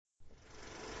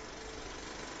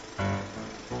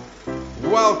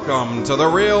Welcome to The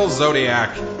Real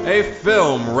Zodiac, a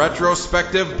film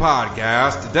retrospective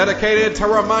podcast dedicated to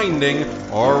reminding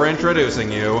or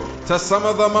introducing you to some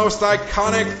of the most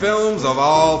iconic films of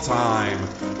all time,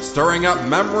 stirring up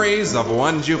memories of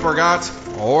ones you forgot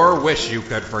or wish you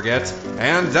could forget,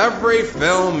 and every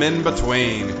film in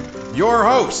between. Your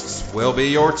hosts will be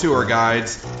your tour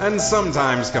guides and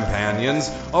sometimes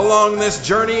companions along this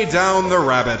journey down the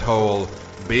rabbit hole.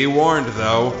 Be warned,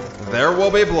 though, there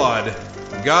will be blood,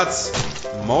 guts,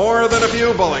 more than a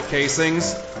few bullet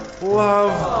casings,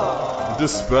 love,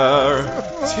 despair,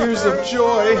 tears of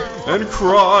joy, and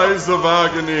cries of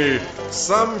agony.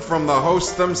 Some from the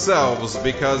hosts themselves,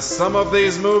 because some of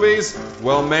these movies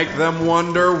will make them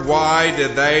wonder why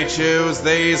did they choose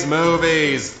these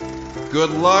movies. Good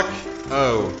luck,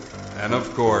 and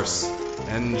of course,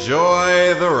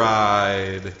 enjoy the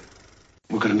ride.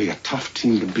 We're going to be a tough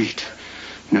team to beat.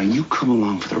 Now you come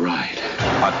along for the ride.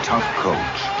 A tough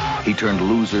coach. He turned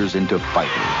losers into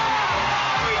fighters.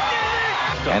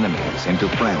 Enemies into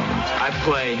friends. I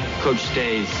play, coach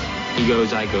stays. He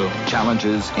goes, I go.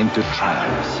 Challenges into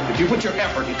triumphs. If you put your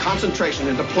effort and concentration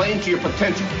into playing to your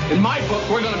potential, in my book,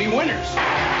 we're going to be winners.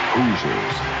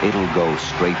 Hoosiers. It'll go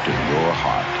straight to your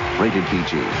heart. Rated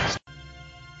PG.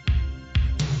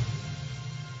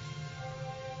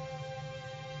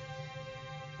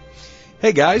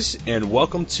 Hey guys, and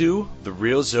welcome to The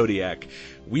Real Zodiac.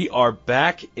 We are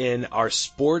back in our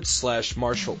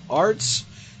sports/martial arts,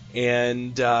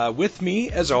 and with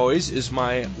me, as always, is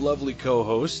my lovely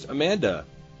co-host, Amanda.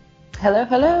 Hello,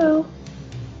 hello.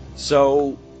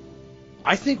 So,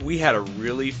 I think we had a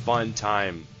really fun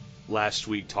time last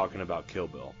week talking about Kill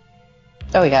Bill.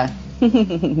 Oh, yeah.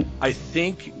 I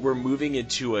think we're moving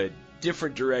into a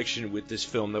different direction with this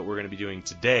film that we're going to be doing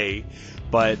today,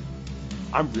 but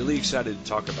I'm really excited to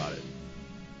talk about it.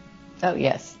 Oh,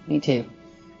 yes. Me too.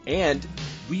 And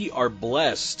we are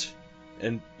blessed,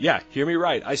 and yeah, hear me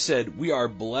right. I said we are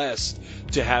blessed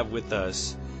to have with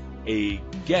us a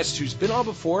guest who's been on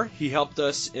before. He helped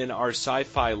us in our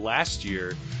sci-fi last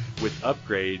year with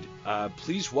Upgrade.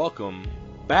 Please welcome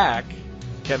back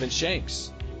Kevin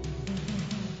Shanks.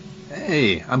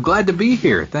 Hey, I'm glad to be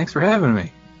here. Thanks for having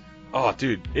me. Oh,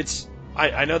 dude,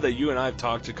 I know that you and I have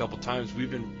talked a couple times. We've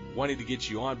been wanting to get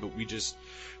you on, but we just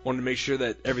wanted to make sure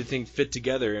that everything fit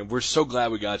together, and we're so glad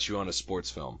we got you on a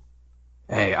sports film.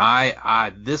 Hey,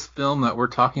 this film that we're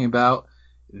talking about,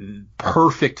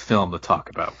 perfect film to talk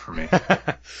about for me.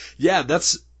 Yeah,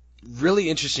 that's really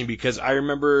interesting because I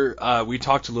remember we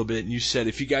talked a little bit, and you said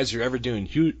if you guys are ever doing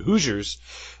Hoosiers,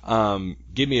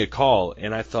 give me a call,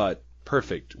 and I thought,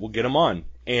 perfect, we'll get them on.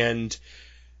 And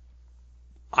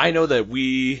I know that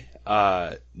we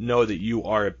know that you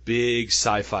are a big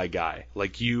sci-fi guy.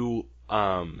 Like you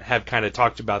have kind of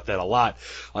talked about that a lot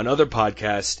on other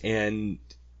podcasts, and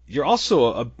you're also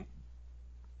a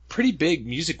pretty big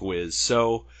music whiz.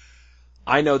 So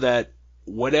I know that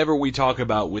whatever we talk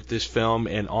about with this film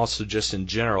and also just in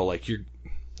general, like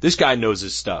this guy knows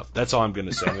his stuff. That's all I'm going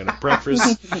to say. I'm going to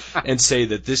preface and say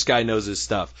that this guy knows his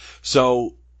stuff.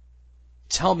 So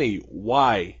tell me,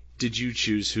 why did you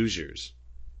choose Hoosiers?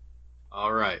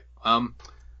 All right.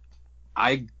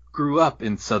 I grew up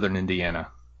in southern Indiana.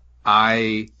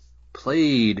 I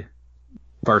played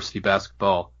varsity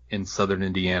basketball in southern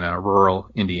Indiana,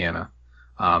 rural Indiana.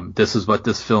 This is what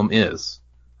this film is.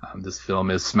 This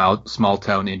film is small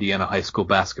town Indiana high school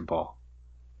basketball.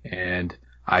 And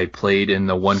I played in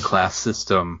the one class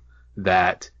system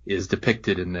that is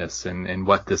depicted in this and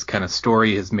what this kind of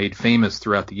story has made famous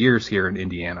throughout the years here in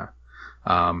Indiana.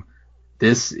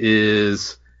 This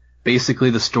is basically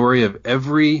the story of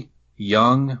every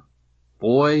young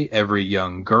boy, every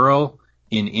young girl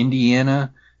in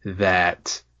Indiana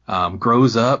that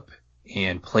grows up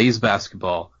and plays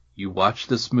basketball. You watch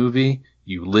this movie,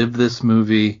 you live this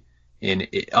movie, and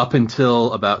up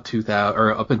until about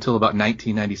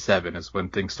 1997 is when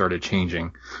things started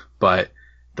changing. But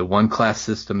the one class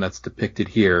system that's depicted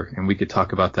here, and we could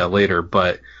talk about that later,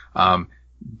 but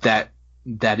that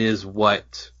is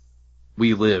what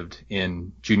we lived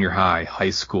in junior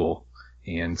high school.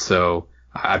 And so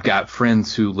I've got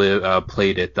friends who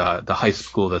played at the high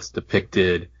school that's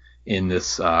depicted in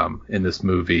this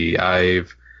movie. I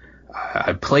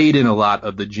played in a lot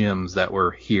of the gyms that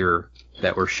were here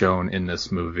that were shown in this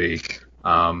movie.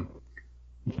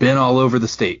 Been all over the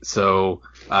state. So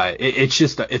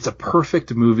it's a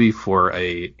perfect movie for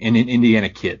an Indiana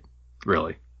kid,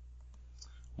 really.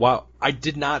 Wow, I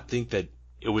did not think that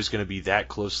it was going to be that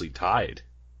closely tied.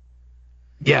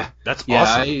 Yeah. That's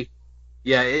awesome.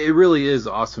 Yeah, it really is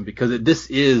awesome because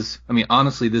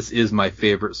honestly, this is my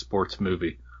favorite sports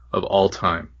movie of all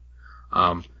time.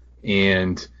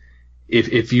 And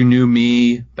if you knew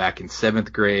me back in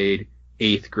 7th grade,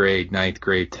 8th grade, 9th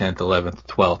grade, 10th, 11th,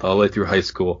 12th, all the way through high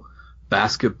school,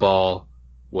 basketball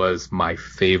was my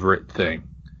favorite thing.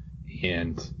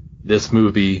 And this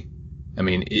movie, I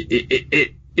mean,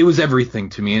 it was everything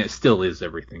to me, and it still is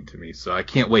everything to me. So I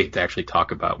can't wait to actually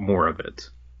talk about more of it.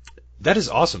 That is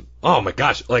awesome. Oh my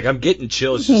gosh. Like, I'm getting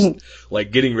chills just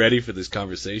like getting ready for this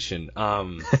conversation.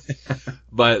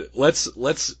 But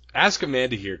let's ask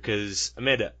Amanda here, because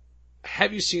Amanda,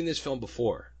 have you seen this film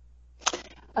before?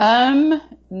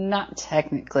 Not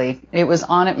technically. It was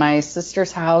on at my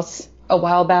sister's house a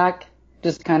while back,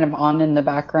 just kind of on in the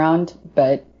background,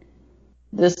 but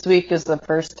this week is the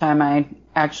first time I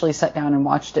actually sat down and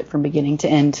watched it from beginning to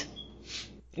end.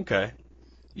 Okay.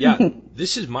 Yeah,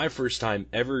 this is my first time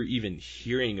ever even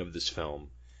hearing of this film.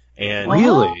 And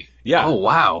Really? Yeah. Oh,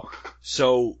 wow.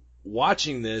 So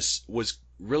watching this was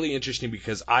really interesting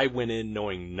because I went in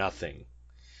knowing nothing.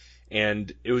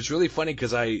 And it was really funny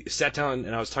because I sat down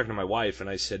and I was talking to my wife and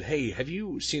I said, "Hey, have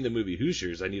you seen the movie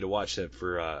Hoosiers? I need to watch that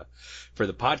for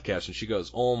the podcast." And she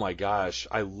goes, "Oh my gosh,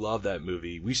 I love that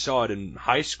movie. We saw it in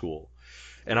high school."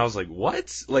 And I was like,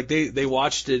 "What?" Like they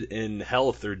watched it in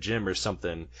health or gym or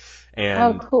something.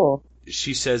 And Oh, cool.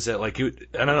 she says that, like, I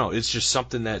don't know, it's just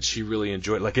something that she really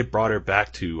enjoyed. Like, it brought her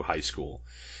back to high school.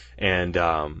 And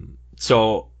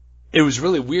so it was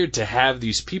really weird to have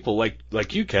these people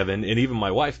like you, Kevin, and even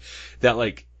my wife, that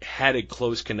like had a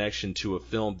close connection to a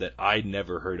film that I'd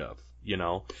never heard of, you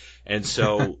know? And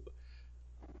so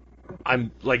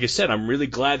like I said, I'm really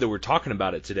glad that we're talking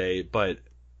about it today, but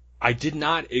I did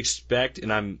not expect,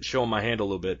 and I'm showing my hand a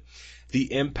little bit,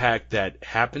 the impact that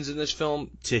happens in this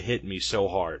film to hit me so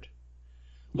hard.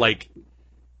 Like,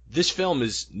 this film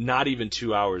is not even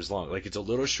 2 hours long. Like, it's a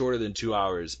little shorter than 2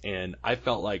 hours, and I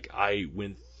felt like I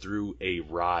went through a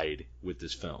ride with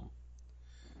this film.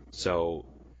 So,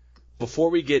 before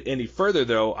we get any further,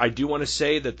 though, I do want to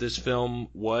say that this film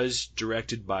was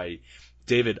directed by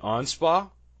David Onspaw.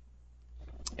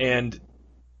 And,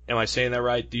 am I saying that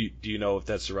right? Do you know if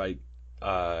that's the right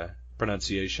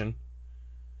pronunciation?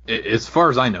 As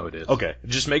far as I know, it is. Okay,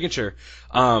 just making sure.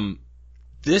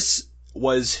 This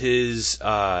was his,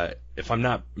 if I'm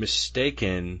not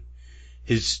mistaken,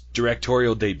 his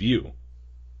directorial debut.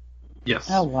 Yes.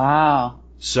 Oh, wow.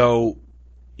 So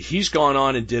he's gone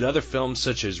on and did other films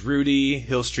such as Rudy,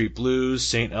 Hill Street Blues,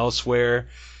 Saint Elsewhere.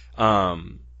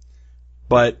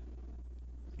 But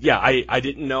yeah, I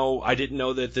didn't know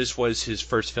that this was his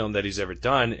first film that he's ever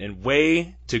done, and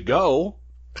way to go.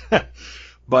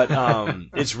 But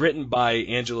it's written by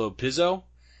Angelo Pizzo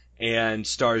and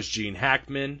stars Gene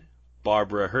Hackman,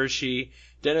 Barbara Hershey,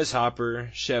 Dennis Hopper,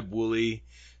 Sheb Woolley,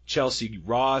 Chelsea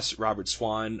Ross, Robert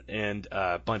Swan, and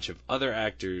a bunch of other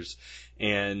actors.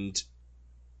 And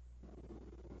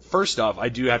first off, I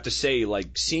do have to say,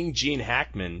 like, seeing Gene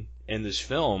Hackman in this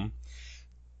film,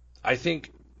 I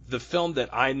think the film that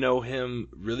I know him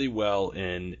really well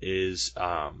in is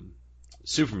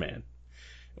Superman,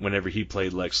 whenever he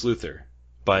played Lex Luthor.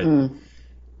 But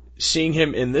seeing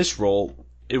him in this role,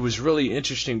 it was really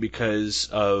interesting because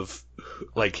of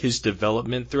like his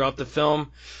development throughout the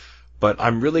film. But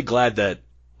I'm really glad that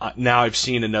now I've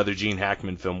seen another Gene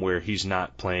Hackman film where he's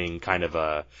not playing kind of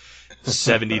a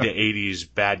 70 to 80s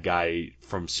bad guy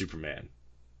from Superman.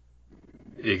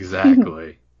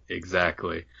 Exactly.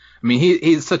 Exactly. I mean,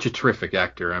 he's such a terrific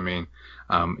actor. I mean,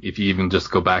 if you even just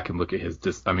go back and look at his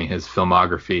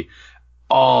filmography,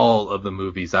 all of the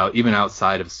movies even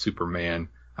outside of Superman,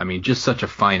 I mean, just such a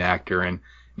fine actor. And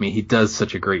I mean, he does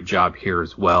such a great job here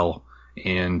as well.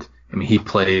 And I mean, he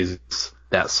plays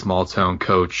that small town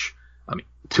coach, I mean,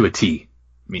 to a T.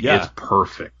 I mean, Yeah. It's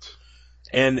perfect.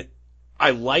 And I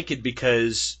like it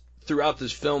because throughout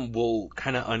this film, we'll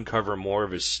kind of uncover more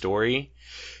of his story.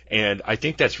 And I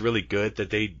think that's really good that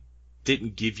they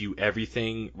didn't give you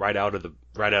everything right out of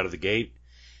the gate.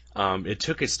 It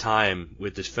took its time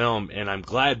with this film, and I'm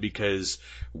glad because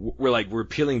we're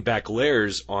peeling back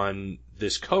layers on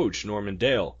this coach, Norman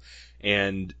Dale.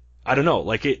 And I don't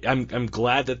know, I'm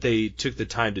glad that they took the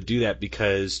time to do that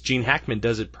because Gene Hackman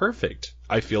does it perfect.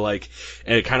 I feel like,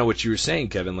 and kind of what you were saying,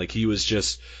 Kevin, like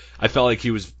I felt like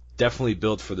he was definitely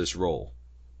built for this role.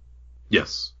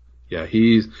 Yes. Yeah,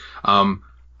 he's,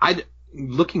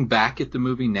 looking back at the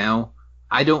movie now,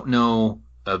 I don't know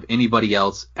of anybody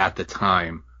else at the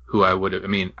time who I would have, I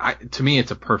mean, to me,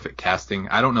 it's a perfect casting.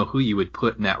 I don't know who you would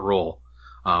put in that role,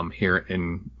 here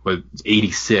in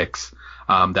 86,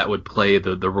 that would play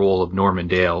the role of Norman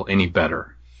Dale any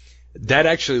better. That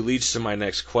actually leads to my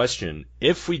next question.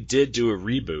 If we did do a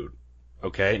reboot,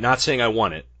 okay, not saying I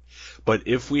want it, but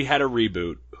if we had a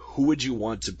reboot, who would you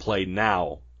want to play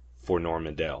now for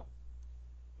Norman Dale?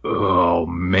 Oh,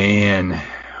 man.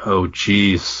 Oh,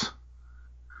 jeez.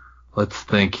 Let's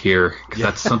think here, because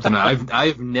that's something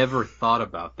I've never thought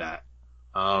about that.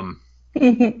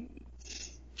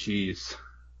 Jeez.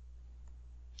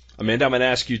 Amanda, I'm going to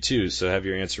ask you too, so have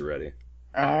your answer ready.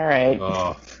 All right.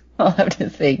 Oh, I'll have to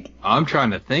think. I'm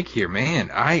trying to think here, man.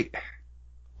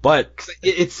 But 'Cause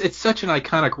it's such an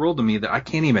iconic role to me that I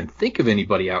can't even think of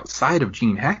anybody outside of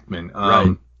Gene Hackman.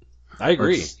 Right. I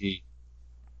agree. Let's see.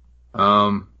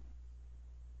 Now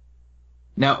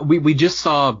we just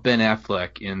saw Ben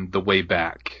Affleck in The Way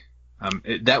Back.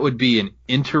 That would be an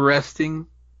interesting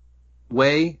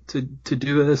way to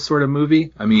do this sort of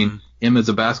movie. I mean, him as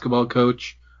a basketball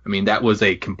coach. I mean, that was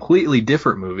a completely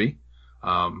different movie,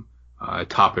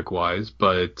 topic wise,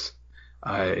 but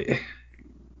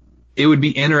it would be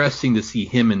interesting to see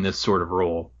him in this sort of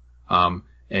role, and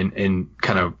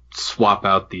kind of swap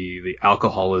out the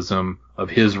alcoholism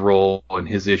of his role and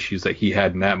his issues that he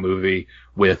had in that movie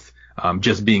with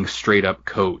just being straight up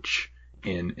coach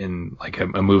in like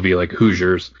a movie like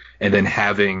Hoosiers, and then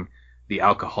having the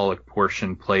alcoholic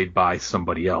portion played by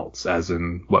somebody else, as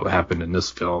in what happened in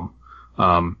this film.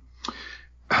 I'm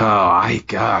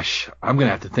gonna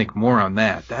have to think more on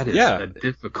that. That is a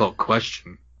difficult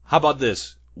question. How about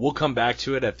this? We'll come back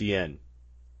to it at the end.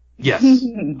 Yes.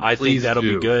 I think Please that'll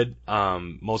do. be good.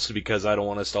 Mostly because I don't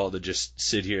want us all to just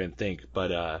sit here and think.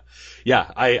 But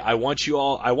I want you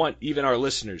all, I want even our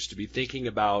listeners to be thinking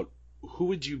about who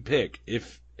would you pick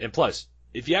and plus,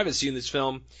 if you haven't seen this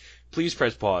film, please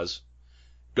press pause,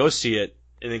 go see it,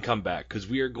 and then come back, because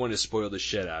we are going to spoil the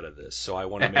shit out of this. So I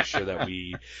want to make sure that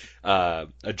we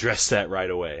address that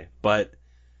right away. But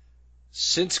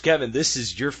since, Kevin, this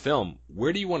is your film,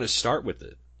 where do you want to start with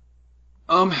it?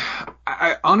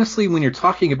 I honestly, when you're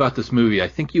talking about this movie, I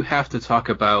think you have to talk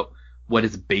about what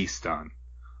it's based on.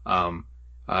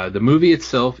 The movie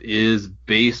itself is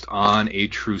based on a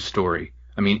true story.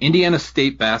 I mean, Indiana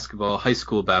State basketball, high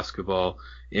school basketball,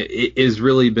 it has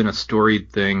really been a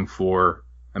storied thing for,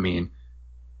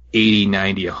 80,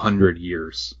 90, 100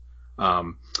 years.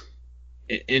 And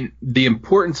the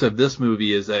importance of this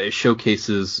movie is that it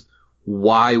showcases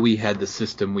why we had the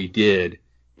system we did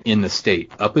in the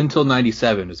state. Up until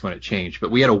 97 is when it changed,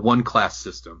 but we had a one-class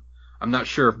system. I'm not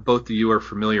sure if both of you are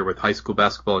familiar with high school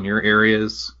basketball in your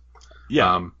areas.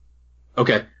 Yeah.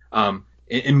 Okay.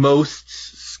 In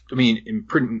most, in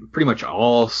pretty much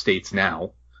all states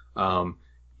now,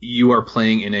 you are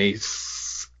playing in a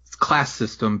class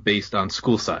system based on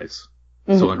school size.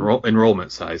 Mm-hmm. So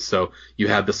enrollment size. So you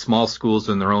have the small schools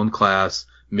in their own class,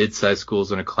 mid-sized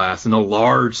schools in a class, and the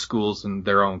large schools in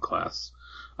their own class.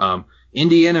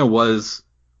 Indiana was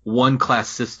one class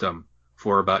system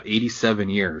for about 87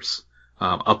 years,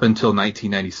 up until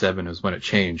 1997 is when it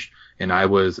changed. And I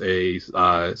was a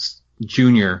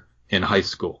junior in high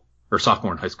school, or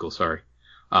sophomore in high school, sorry,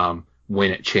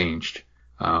 when it changed.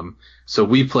 So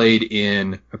I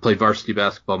played varsity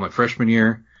basketball my freshman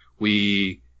year.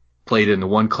 We played in the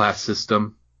one class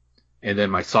system. And then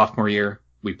my sophomore year,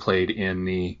 we played in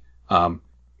the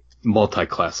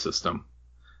multi-class system.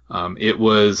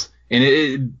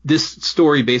 This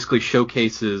story basically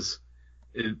showcases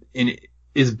and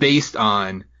is based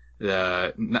on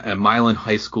the Milan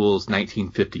High School's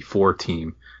 1954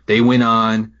 team. They went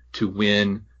on to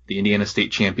win the Indiana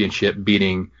State Championship,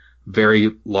 beating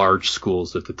very large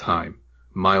schools at the time.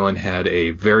 Milan had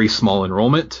a very small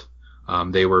enrollment.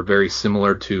 They were very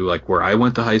similar to like where I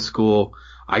went to high school.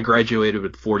 I graduated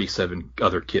with 47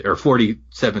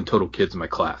 total kids in my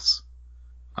class.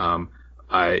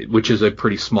 Which is a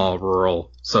pretty small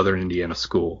rural southern Indiana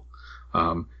school.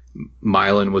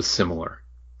 Milan was similar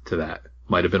to that.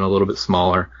 Might have been a little bit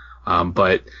smaller.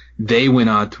 But they went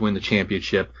on to win the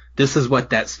championship. This is what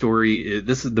that story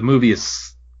is. The movie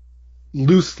is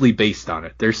loosely based on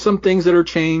it. There's some things that are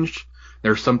changed.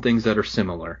 There are some things that are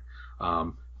similar.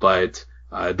 But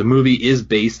the movie is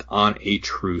based on a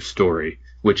true story,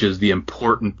 which is the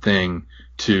important thing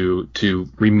to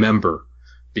remember,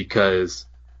 because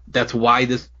that's why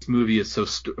this movie is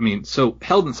so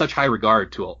held in such high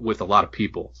regard with a lot of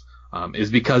people,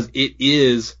 is because it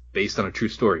is based on a true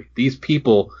story. These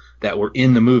people that were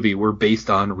in the movie were based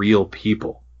on real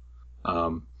people.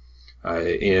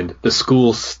 And the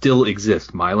school still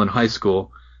exists. Milan High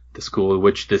School, the school in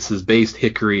which this is based,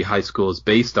 Hickory High School is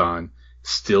based on,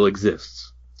 still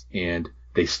exists. And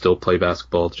they still play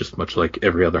basketball just much like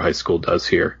every other high school does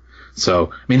here.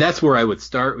 So, that's where I would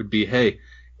start, would be, hey,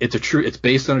 it's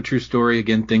based on a true story.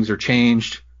 Again, things are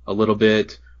changed a little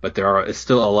bit, but there is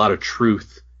still a lot of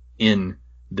truth in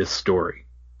this story.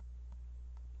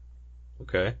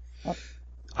 Okay.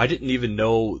 I didn't even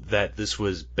know that this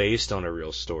was based on a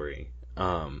real story.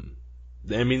 I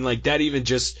mean, like, that even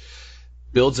just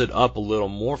builds it up a little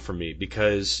more for me,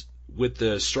 because with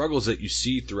the struggles that you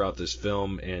see throughout this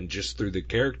film and just through the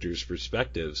characters'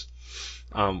 perspectives,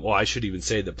 well, I should even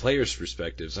say the players'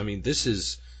 perspectives, I mean, this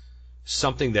is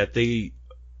something that they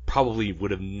probably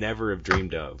would have never have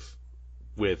dreamed of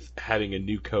with having a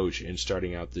new coach and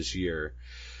starting out this year.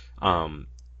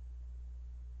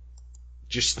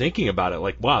 Just thinking about it,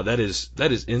 like, wow, that is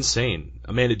insane.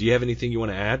 Amanda, do you have anything you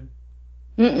want to add?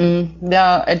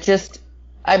 No,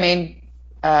 I mean,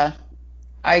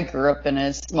 I grew up in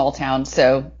a small town,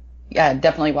 so yeah,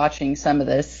 definitely watching some of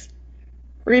this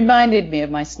reminded me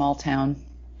of my small town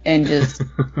and just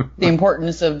the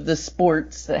importance of the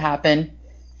sports that happen.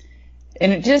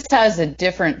 And it just has a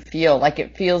different feel, like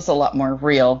it feels a lot more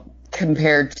real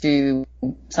compared to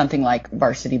something like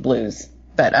Varsity Blues.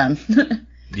 But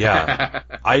Yeah,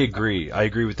 I agree. I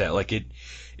agree with that. Like,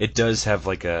 it does have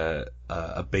like a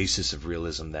basis of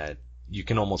realism that you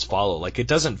can almost follow. Like, it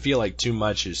doesn't feel like too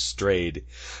much is strayed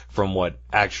from what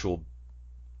actual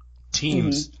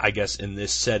teams, I guess, in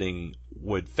this setting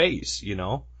would face, you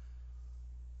know?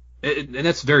 And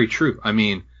that's very true. I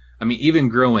mean, even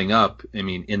growing up, I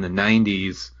mean, in the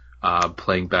 90s,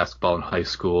 playing basketball in high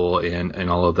school and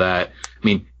all of that, I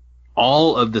mean,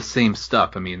 all of the same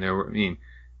stuff. I mean,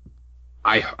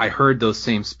 I heard those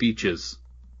same speeches,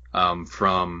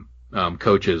 from,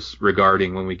 coaches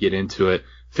regarding when we get into it,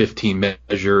 15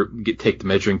 measure, take the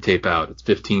measuring tape out. It's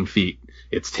 15 feet.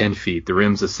 It's 10 feet. The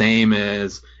rim's the same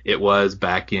as it was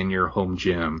back in your home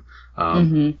gym.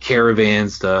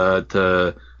 Caravans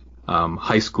to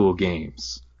high school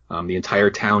games. The entire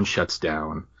town shuts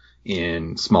down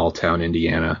in small town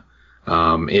Indiana.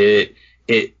 A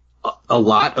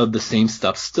lot of the same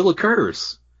stuff still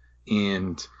occurs.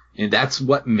 And that's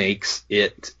what makes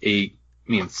it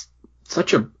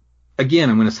such a, again,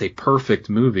 I'm going to say perfect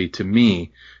movie to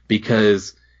me,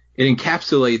 because it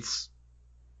encapsulates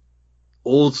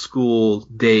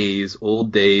old days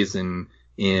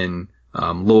in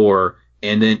lore,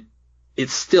 and then it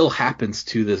still happens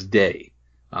to this day.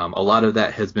 A lot of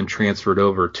that has been transferred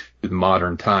over to the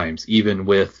modern times, even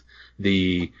with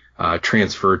the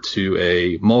transfer to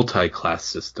a multi-class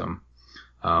system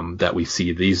that we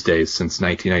see these days. Since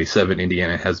 1997,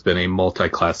 Indiana has been a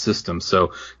multi-class system.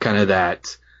 So kind of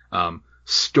that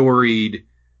storied,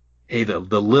 hey, the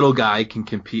little guy can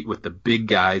compete with the big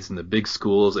guys in the big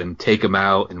schools and take them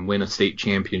out and win a state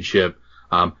championship,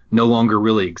 no longer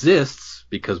really exists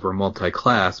because we're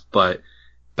multi-class. But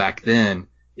back then,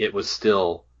 it was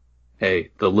still,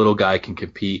 hey, the little guy can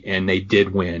compete, and they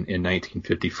did win in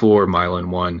 1954. Milan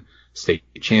won state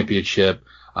championship.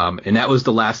 And that was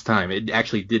the last time. It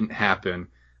actually didn't happen.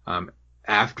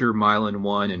 After Milan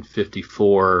won in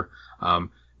 54,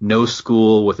 no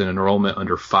school with an enrollment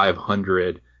under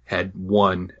 500 had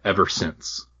won ever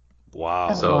since.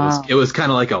 Wow. So it was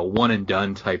kind of like a one and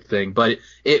done type thing, but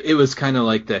it was kind of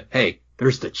like that, hey,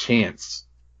 there's the chance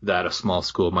that a small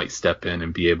school might step in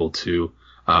and be able to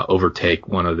overtake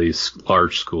one of these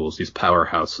large schools, these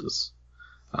powerhouses.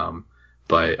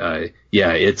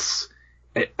 Yeah,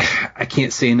 I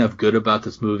can't say enough good about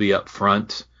this movie up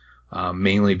front,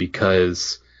 mainly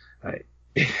because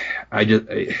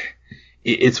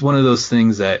it's one of those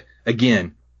things that,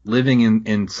 again, living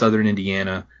in southern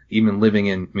Indiana, even living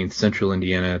in central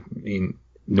Indiana,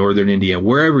 northern Indiana,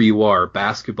 wherever you are,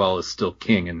 basketball is still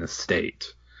king in this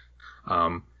state,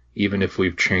 even if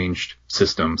we've changed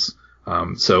systems.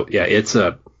 So yeah,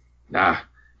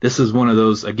 this is one of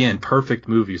those, again, perfect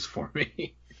movies for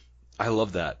me. I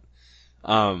love that.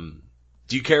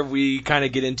 Do you care if we kind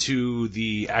of get into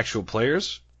the actual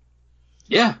players?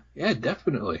 Yeah,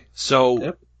 definitely.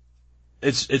 So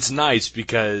it's nice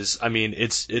because, I mean,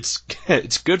 it's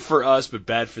it's good for us but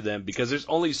bad for them, because there's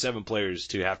only 7 players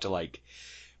to have to like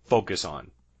focus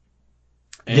on.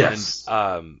 And, yes.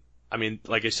 I mean,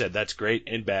 like I said, that's great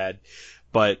and bad,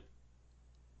 but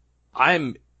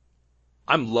I'm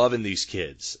loving these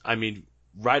kids. I mean,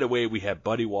 right away we have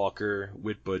Buddy Walker,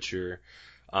 Whit Butcher,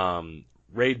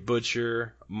 Raid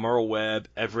Butcher, Merle Webb,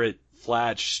 Everett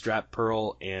Flatch, Strap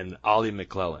Pearl, and Ollie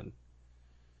McClellan.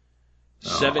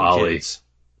 7 Ollie. kids.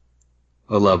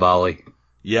 I love Ollie.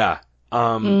 Yeah.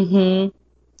 I'm going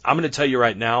to tell you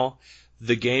right now,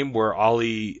 the game where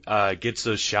Ollie gets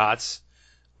those shots,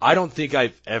 I don't think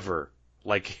I've ever,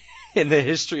 like, in the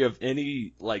history of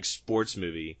any, like, sports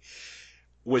movie,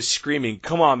 was screaming,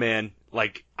 "Come on, man,"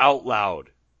 like, out loud.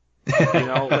 You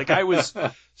know, like, I was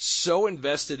so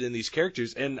invested in these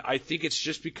characters, and I think it's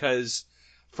just because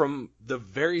from the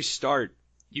very start,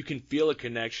 you can feel a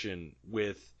connection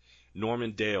with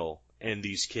Norman Dale and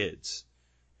these kids.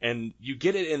 And you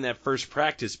get it in that first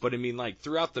practice, but I mean, like,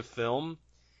 throughout the film,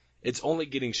 it's only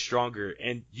getting stronger,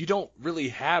 and you don't really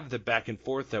have the back and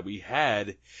forth that we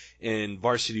had in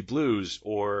Varsity Blues,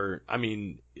 or, I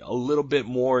mean, a little bit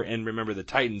more in Remember the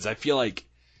Titans. I feel like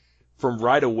from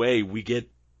right away, we get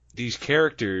these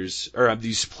characters, or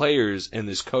these players and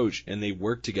this coach, and they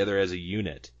work together as a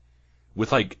unit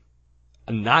with, like,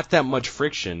 not that much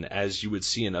friction as you would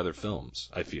see in other films,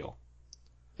 I feel.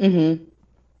 Mm-hmm.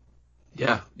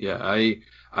 Yeah.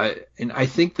 I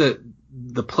think that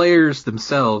the players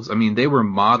themselves, I mean, they were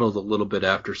modeled a little bit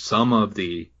after some of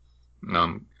the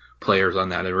players on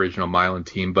that original Milan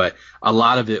team, but a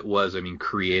lot of it was, I mean,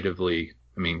 creatively,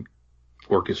 I mean,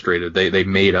 orchestrated. They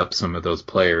made up some of those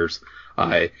players.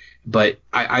 But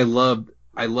I love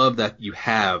that you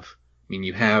have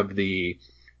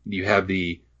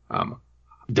the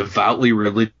devoutly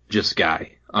religious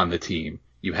guy on the team.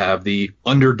 You have the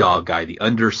underdog guy, the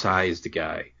undersized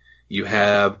guy. You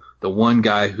have the one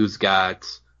guy who's got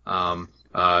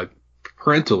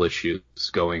parental issues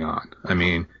going on. I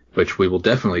mean, which we will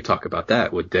definitely talk about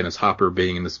that with Dennis Hopper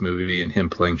being in this movie and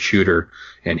him playing Shooter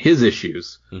and his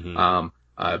issues. Mm-hmm.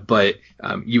 But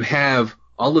you have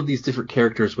all of these different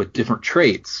characters with different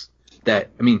traits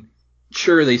that, I mean,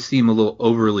 sure, they seem a little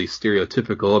overly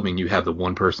stereotypical. I mean, you have the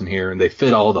one person here and they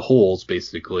fit all the holes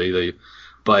basically.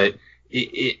 But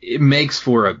it makes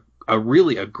for a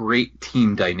really great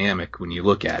team dynamic when you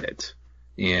look at it.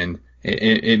 And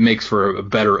it makes for a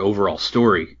better overall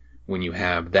story when you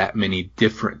have that many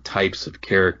different types of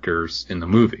characters in the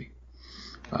movie.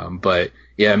 But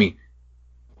yeah, I mean,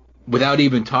 without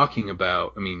even talking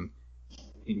about, I mean,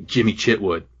 Jimmy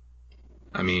Chitwood,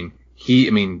 I mean,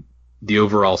 the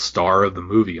overall star of the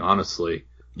movie, honestly.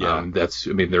 Yeah.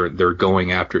 They're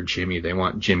going after Jimmy. They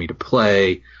want Jimmy to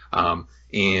play.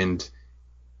 And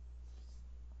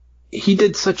he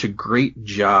did such a great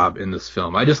job in this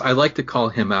film. I like to call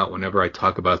him out whenever I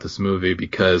talk about this movie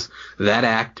because that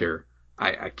actor,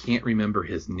 I can't remember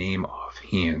his name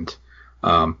offhand.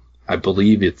 I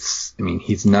believe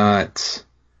he's not,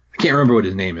 I can't remember what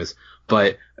his name is,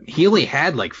 but he only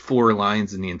had like 4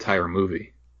 lines in the entire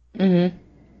movie. Mm-hmm.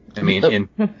 I mean,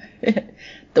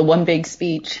 the one big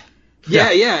speech. Yeah,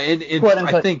 and quote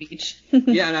unquote I think, speech.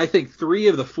 yeah, and I think 3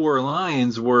 of the 4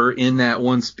 lines were in that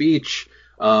one speech.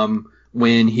 When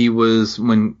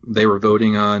they were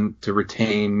voting on to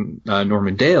retain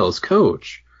Norman Dale as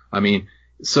coach. I mean,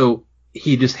 so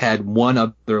he just had one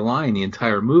other line the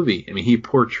entire movie. I mean, he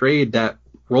portrayed that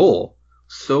role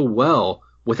so well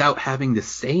without having to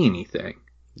say anything.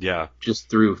 Yeah. Just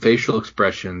through facial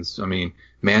expressions, I mean,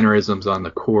 mannerisms on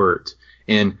the court.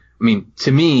 And, I mean,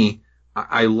 to me,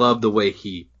 I love the way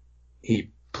he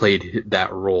played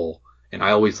that role. And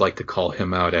I always like to call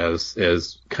him out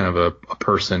as kind of a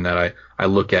person that I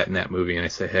look at in that movie and I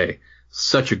say, hey,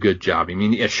 such a good job. I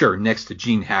mean, yeah, sure, next to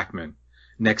Gene Hackman,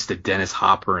 next to Dennis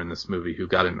Hopper in this movie, who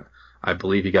I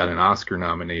believe he got an Oscar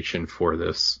nomination for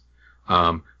this,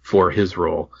 for his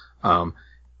role.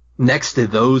 Next to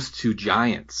those 2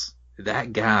 giants,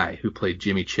 that guy who played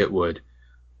Jimmy Chitwood,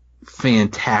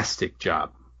 fantastic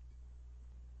job.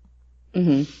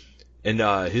 Mm-hmm.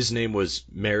 And his name was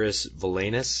Maris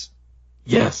Valanis.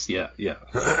 Yes, yeah.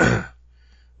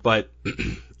 But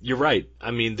you're right. I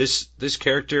mean, this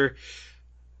character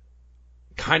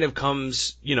kind of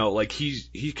comes, you know, like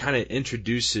he kind of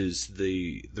introduces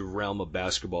the realm of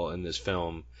basketball in this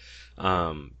film,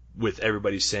 with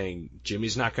everybody saying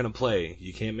Jimmy's not going to play.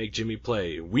 You can't make Jimmy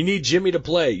play. We need Jimmy to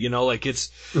play. You know, like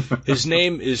it's his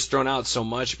name is thrown out so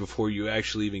much before you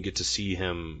actually even get to see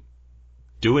him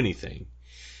do anything.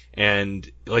 And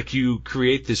like you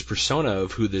create this persona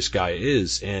of who this guy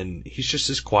is, and he's just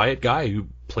this quiet guy who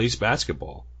plays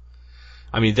basketball.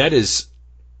 I mean, that's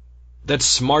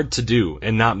smart to do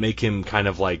and not make him kind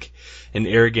of like an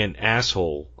arrogant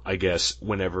asshole, I guess,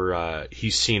 whenever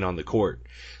he's seen on the court.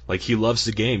 Like, he loves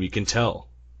the game, you can tell.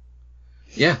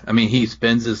 Yeah, I mean, he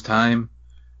spends his time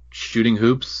shooting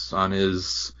hoops on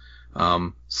his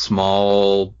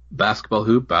small basketball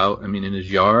hoop out, I mean, in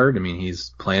his yard. I mean,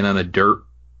 he's playing on a dirt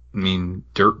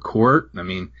court. I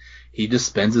mean, he just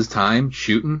spends his time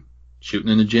shooting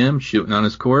in the gym, shooting on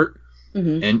his court,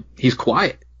 mm-hmm. and he's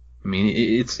quiet. I mean,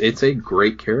 it's a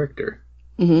great character.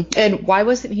 Mm-hmm. And why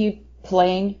wasn't he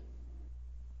playing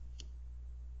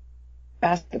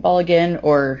basketball again?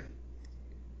 Or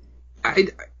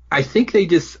I think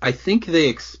they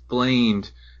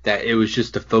explained that it was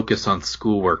just to focus on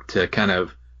schoolwork, to kind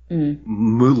of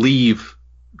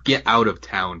get out of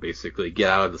town, basically, get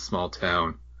out of the small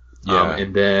town. Yeah.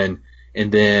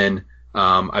 And then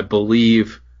I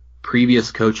believe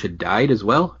previous coach had died as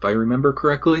well, if I remember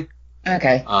correctly.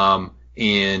 Okay.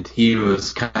 And he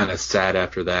was kind of sad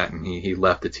after that, and he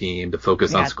left the team to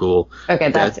focus on Yeah. school.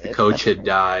 Okay, that's That the it. coach That's had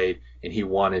died, and he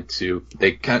wanted to.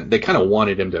 They kind of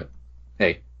wanted him to.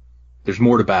 Hey, there's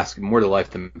more to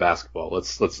life than basketball.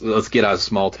 Let's get out of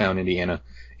small town Indiana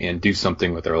and do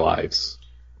something with our lives.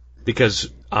 Because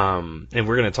and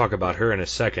we're going to talk about her in a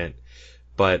second,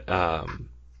 but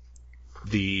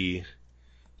the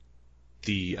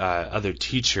other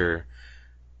teacher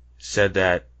said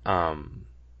that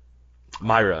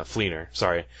Myra Fleener,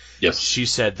 sorry. Yes. She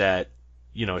said that,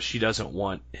 she doesn't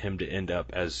want him to end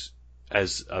up as a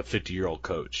 50-year-old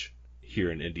coach here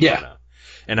in Indiana. Yeah.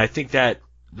 And I think that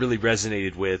really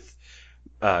resonated with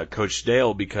Coach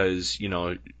Dale because,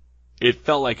 it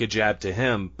felt like a jab to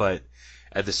him, but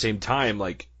at the same time,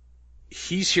 like,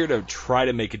 he's here to try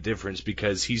to make a difference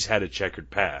because he's had a checkered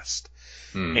past.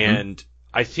 Mm-hmm. And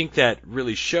I think that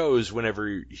really shows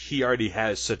whenever he already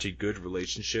has such a good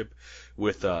relationship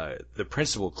with the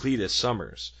principal, Cletus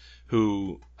Summers,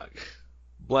 who,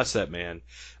 bless that man,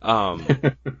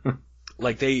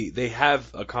 like they have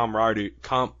a camaraderie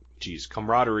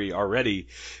already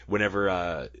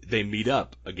whenever they meet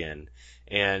up again.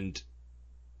 And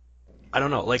I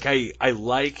don't know, like I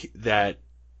like that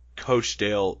Coach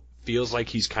Dale feels like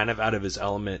he's kind of out of his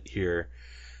element here,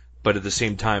 but at the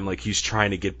same time, like, he's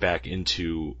trying to get back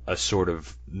into a sort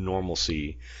of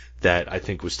normalcy that I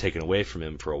think was taken away from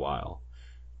him for a while.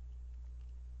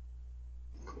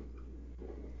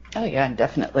 Oh yeah,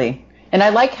 definitely. And I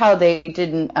like how they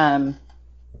didn't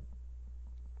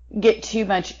get too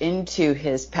much into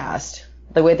his past.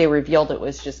 The way they revealed it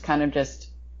was just kind of just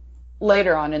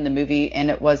later on in the movie, and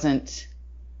it wasn't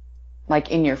like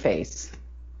in your face.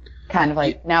 Kind of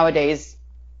like nowadays,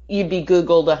 you'd be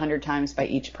Googled 100 times by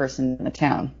each person in the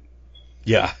town.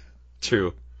 Yeah,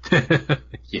 true.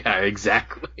 Yeah,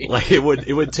 exactly. Like it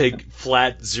would take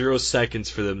flat 0 seconds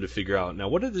for them to figure out, now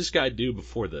what did this guy do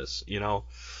before this,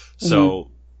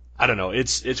 So, I don't know,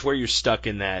 it's where you're stuck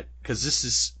in that, because this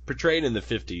is portrayed in the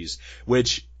 50s,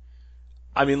 which,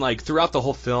 I mean, like, throughout the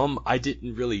whole film, I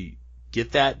didn't really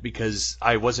get that because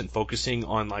I wasn't focusing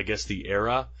on, I guess, the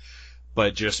era,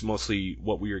 but just mostly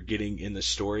what we were getting in the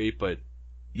story. But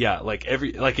yeah, like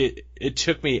it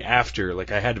took me after,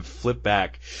 like, I had to flip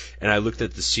back and I looked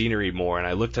at the scenery more and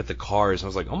I looked at the cars and I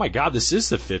was like, oh my God, this is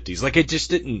the 50s. Like, it just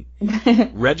didn't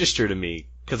register to me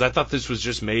because I thought this was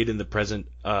just made in the present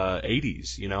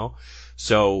 80s,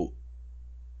 So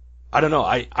I don't know.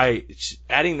 I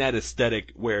adding that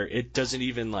aesthetic where it doesn't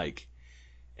even, like,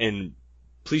 and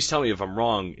please tell me if I'm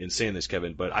wrong in saying this,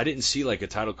 Kevin, but I didn't see like a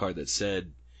title card that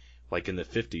said like in the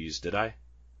 50s, did I?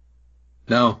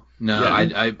 No,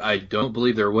 Yeah. I don't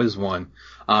believe there was one.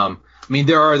 I mean,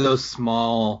 there are those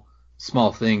small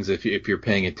things if you're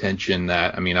paying attention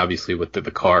that, I mean, obviously with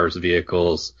the cars,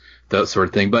 vehicles, that sort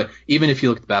of thing. But even if you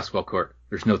look at the basketball court,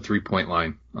 there's no 3-point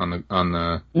line on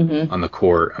the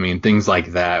court. I mean, things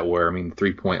like that where, I mean, the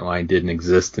 3-point line didn't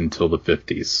exist until the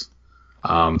 50s.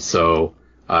 Or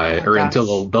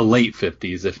until the late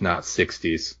 50s, if not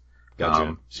 60s.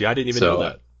 Gotcha. See, I didn't even know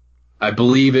that. I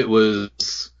believe it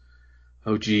was,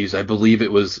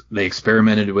 they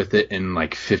experimented with it in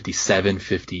like 57,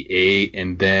 58,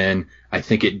 and then I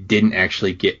think it didn't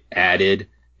actually get added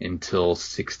until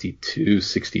 62,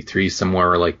 63,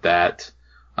 somewhere like that.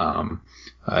 In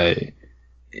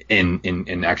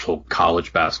actual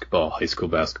college basketball, high school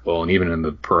basketball, and even in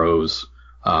the pros.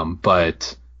 I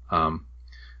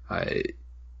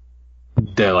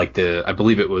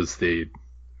believe it was the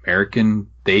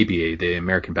ABA, the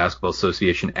American Basketball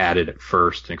Association, added it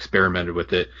first and experimented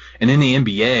with it. And in the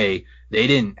NBA, they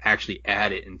didn't actually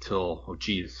add it until,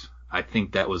 I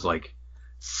think that was like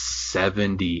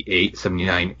 78,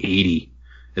 79, 80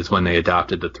 is when they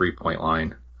adopted the 3-point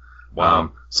line.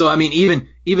 Wow. So I mean,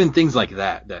 even things like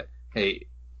that, hey,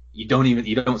 you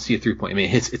don't see a 3-point. I mean,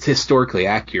 it's historically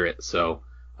accurate. So,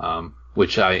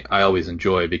 which I always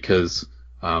enjoy because,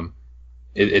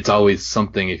 it's always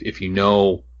something if you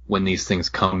know when these things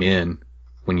come in,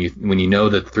 when you know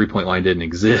that the 3-point line didn't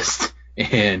exist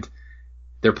and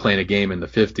they're playing a game in the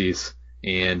 50s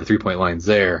and the 3-point line's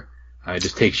there, it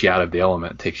just takes you out of the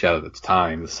element, takes you out of its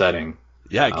time, the setting.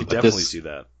 Yeah, I could definitely see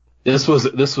that. This was,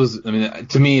 I mean,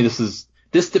 to me,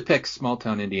 this depicts small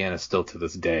town Indiana still to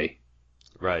this day.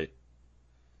 Right.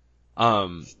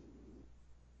 Let's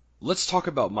talk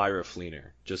about Myra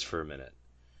Fleener just for a minute.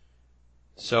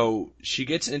 So she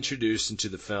gets introduced into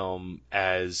the film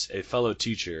as a fellow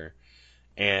teacher,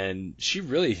 and she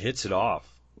really hits it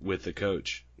off with the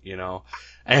coach,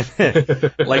 And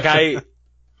like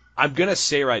I'm gonna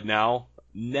say right now,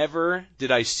 never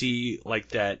did I see like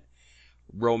that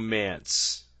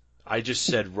romance I just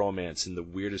said romance in the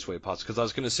weirdest way possible because I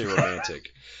was going to say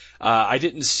romantic. I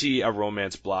didn't see a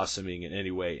romance blossoming in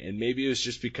any way, and maybe it was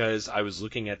just because I was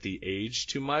looking at the age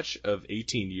too much of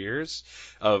 18 years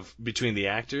of between the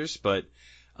actors, but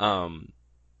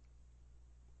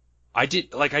I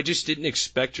just didn't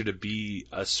expect her to be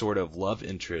a sort of love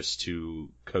interest to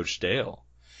Coach Dale.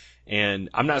 And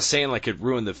I'm not saying like it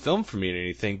ruined the film for me or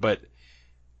anything, but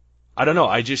I don't know.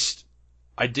 I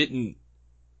didn't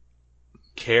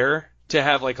care to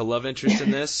have like a love interest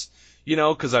in this,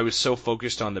 because I was so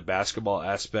focused on the basketball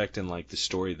aspect and like the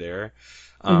story there.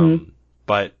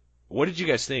 But what did you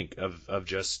guys think of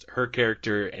just her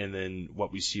character and then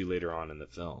what we see later on in the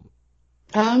film?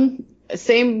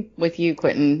 Same with you,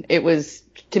 Quentin.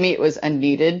 To me, it was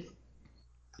unneeded.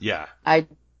 Yeah. I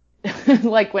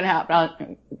like when it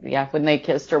happened. When they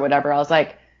kissed or whatever, I was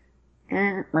like,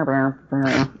 like,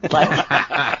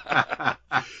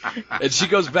 and she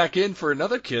goes back in for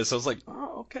another kiss. I was like,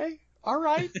 oh, okay, all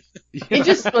right. It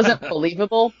just wasn't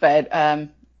believable, but I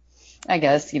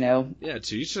guess Yeah,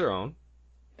 to each their own.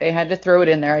 They had to throw it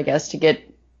in there, I guess, to get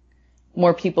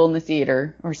more people in the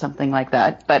theater or something like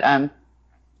that. But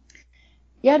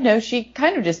she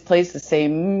kind of just plays the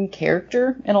same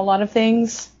character in a lot of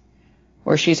things,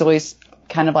 where she's always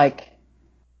kind of like,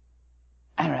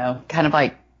 I don't know, kind of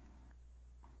like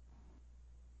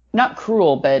not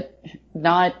cruel, but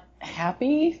not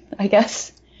happy, I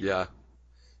guess. Yeah.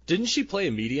 Didn't she play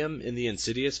a medium in the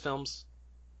Insidious films?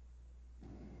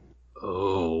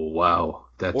 Oh, wow.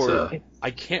 That's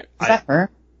I can't. Is that her?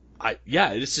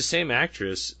 Yeah, it's the same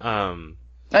actress. I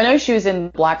know she was in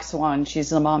Black Swan. She's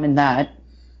the mom in that.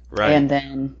 Right. And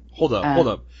then hold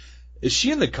up. Is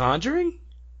she in The Conjuring?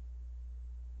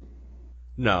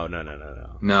 No.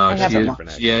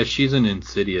 She's an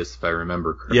Insidious, if I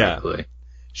remember correctly. Yeah.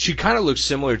 She kind of looks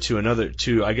similar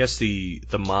to I guess the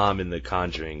mom in The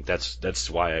Conjuring. That's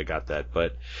why I got that.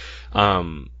 But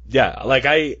like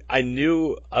I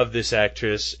knew of this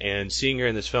actress, and seeing her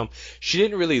in this film, she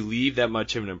didn't really leave that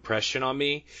much of an impression on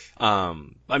me. I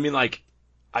mean, like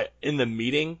in the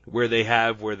meeting where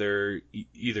they're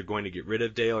either going to get rid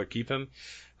of Dale or keep him.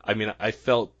 I mean, I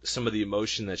felt some of the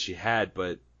emotion that she had,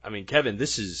 but I mean, Kevin,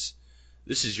 this is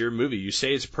your movie. You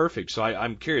say it's perfect, so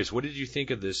I'm curious. What did you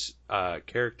think of this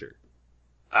character?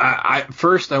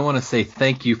 First, I want to say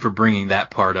thank you for bringing that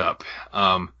part up.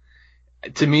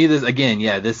 To me,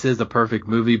 this is a perfect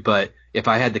movie, but if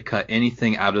I had to cut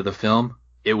anything out of the film,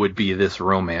 it would be this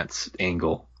romance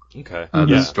angle. Okay.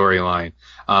 The storyline.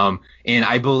 And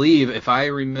I believe, if I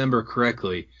remember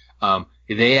correctly,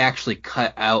 they actually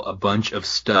cut out a bunch of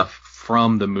stuff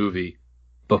from the movie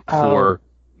before.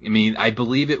 I mean, I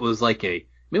believe it was like a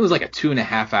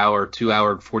 2.5 hour, 2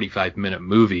 hour, 45-minute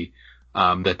movie,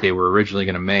 that they were originally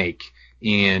going to make.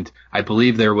 And I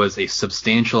believe there was a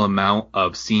substantial amount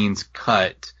of scenes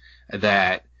cut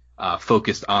that,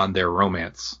 focused on their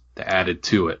romance that added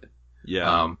to it.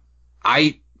 Yeah.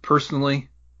 I personally,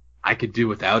 I could do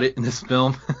without it in this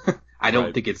film. I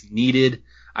don't think it's needed.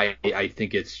 I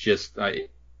think it's just,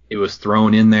 it was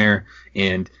thrown in there,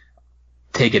 and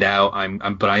take it out.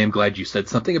 But I am glad you said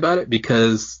something about it,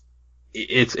 because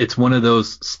it's one of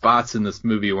those spots in this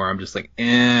movie where I'm just like,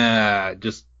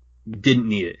 just didn't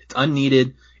need it. It's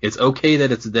unneeded. It's okay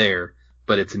that it's there,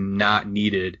 but it's not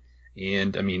needed.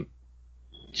 And I mean,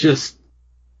 just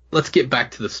let's get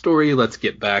back to the story. Let's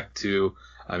get back to,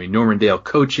 Norman Dale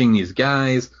coaching these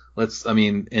guys.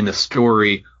 In the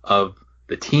story of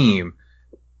the team,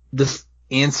 this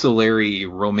ancillary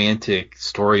romantic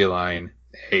storyline,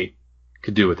 hey,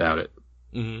 could do without it.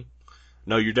 Mm-hmm.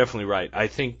 No, you're definitely right. I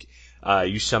think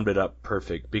you summed it up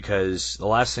perfect, because the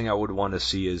last thing I would want to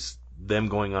see is them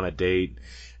going on a date,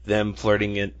 them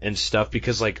flirting and stuff,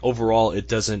 because like overall it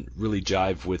doesn't really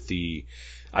jive with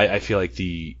I feel like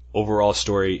the overall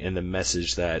story and the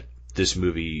message that this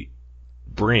movie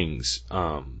brings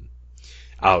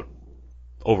out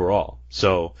overall.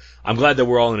 So I'm glad that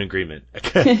we're all in agreement.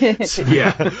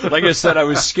 Yeah, like I said, I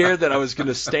was scared that I was going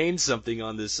to stain something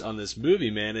on this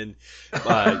movie, man, and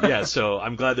so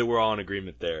I'm glad that we're all in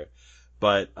agreement there.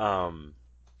 But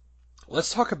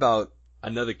let's talk about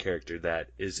another character that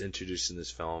is introduced in this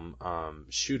film,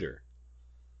 Shooter.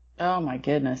 Oh my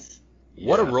goodness!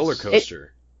 What a roller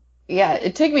coaster!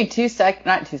 It took me 2 seconds,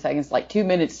 not 2 seconds, like 2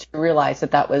 minutes to realize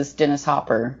that was Dennis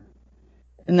Hopper.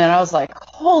 And then I was like,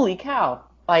 holy cow.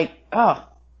 Like, I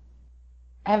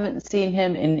haven't seen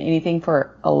him in anything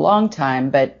for a long time,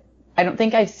 but I don't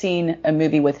think I've seen a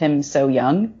movie with him so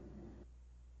young,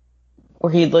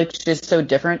 where he looks just so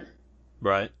different.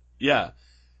 Right. Yeah.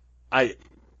 I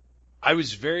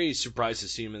was very surprised to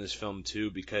see him in this film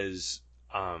too, because,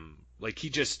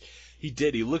 He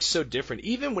did. He looked so different.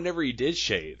 Even whenever he did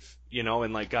shave,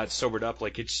 and like got sobered up,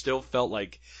 like it still felt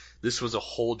like this was a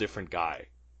whole different guy.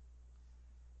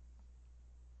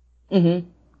 Mm-hmm.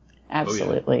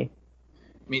 Absolutely.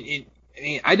 Oh, yeah.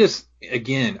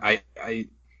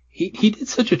 He did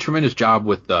such a tremendous job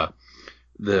with the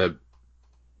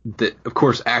of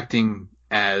course acting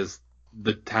as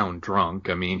the town drunk.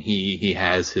 I mean, he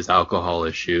has his alcohol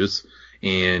issues,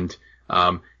 and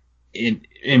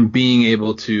in being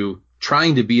able to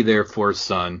trying to be there for his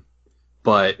son,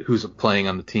 but who's playing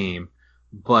on the team,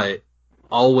 but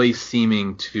always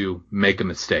seeming to make a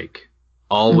mistake,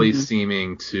 always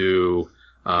seeming to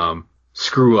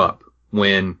screw up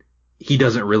when he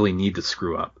doesn't really need to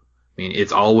screw up. I mean,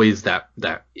 it's always that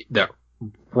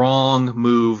wrong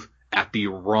move at the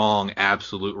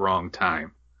absolute wrong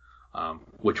time,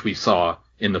 which we saw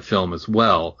in the film as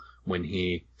well when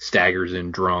he staggers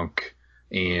in drunk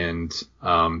and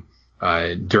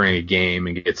during a game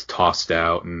and gets tossed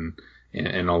out and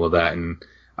all of that.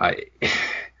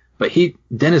 But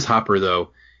Dennis Hopper,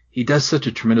 though, he does such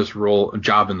a tremendous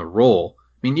job in the role.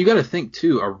 I mean, you got to think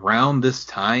too. Around this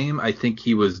time, I think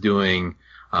he was doing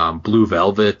Blue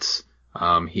Velvet.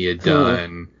 He had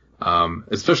done,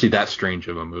 especially that strange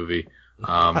of a movie.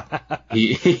 Right.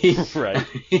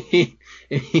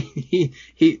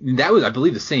 That was, I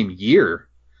believe, the same year.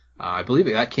 I believe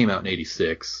that came out in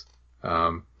 '86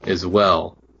 as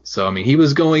well. So I mean, he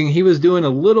was doing a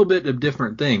little bit of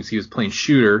different things. He was playing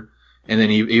Shooter, and then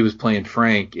he was playing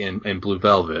Frank in Blue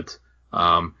Velvet.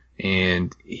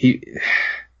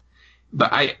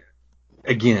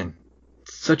 Again,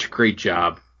 such a great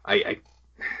job.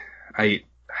 I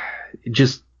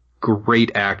just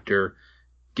great actor,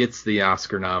 gets the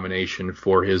Oscar nomination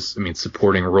for his,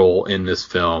 supporting role in this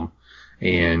film,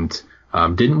 and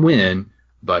didn't win,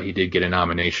 but he did get a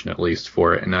nomination at least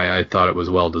for it, and I thought it was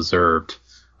well deserved.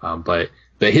 But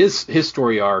his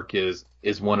story arc is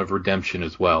one of redemption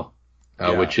as well,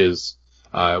 which is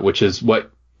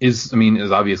what is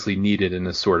obviously needed in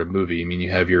this sort of movie. I mean,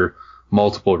 you have your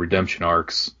multiple redemption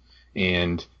arcs,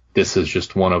 and this is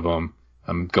just one of them.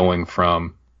 Going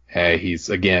from, hey, he's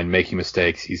again making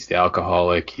mistakes, he's the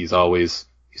alcoholic, he's always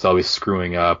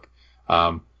screwing up,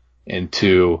 and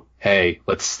to, hey,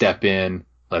 let's step in,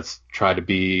 let's try to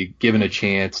be given a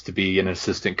chance to be an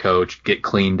assistant coach, get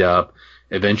cleaned up,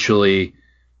 eventually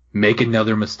make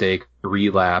another mistake,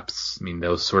 relapse. I mean,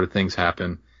 those sort of things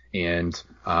happen, and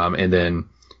then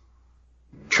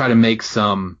try to make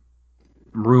some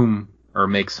room or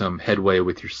make some headway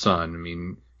with your son. I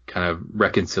mean, kind of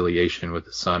reconciliation with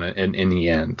the son in the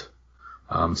end.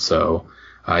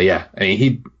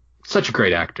 He's such a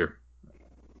great actor.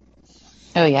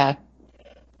 Oh yeah.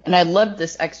 And I love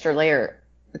this extra layer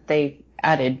that they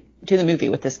added to the movie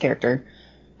with this character.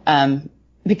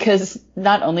 Because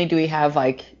not only do we have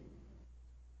like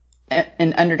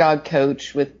an underdog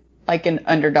coach with like an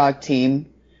underdog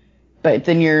team, but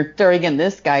then you're throwing in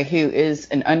this guy who is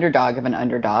an underdog of an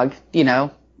underdog.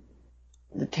 The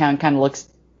town kind of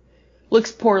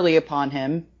looks poorly upon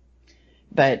him,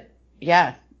 but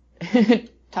yeah,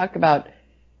 talk about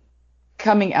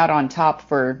coming out on top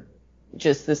for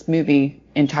just this movie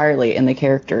entirely and the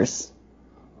characters.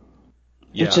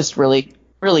 Yeah. It's just really,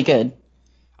 really good.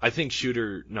 I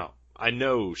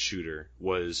know Shooter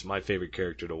was my favorite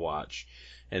character to watch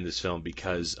in this film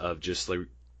because of just like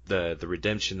the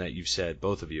redemption that you've said,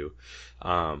 both of you.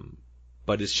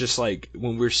 But it's just like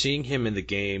when we're seeing him in the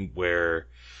game where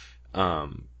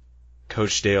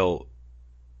Coach Dale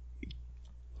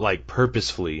like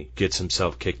purposefully gets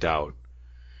himself kicked out,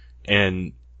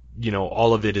 and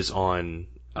all of it is on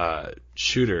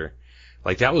Shooter.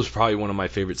 Like that was probably one of my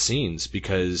favorite scenes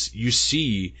because you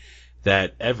see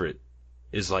that Everett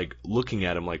is like looking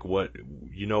at him like, what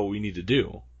we need to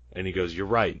do, and he goes, you're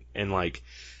right, and like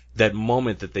that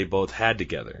moment that they both had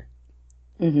together.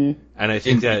 Mm-hmm. And I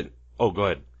think go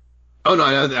ahead. Oh no,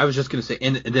 I was just gonna say,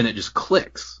 and then it just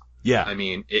clicks. Yeah. I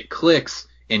mean, it clicks,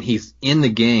 and he's in the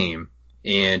game,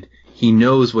 and he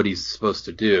knows what he's supposed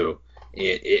to do.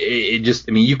 It just,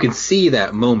 you can see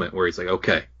that moment where he's like,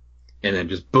 okay, and then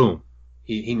just boom,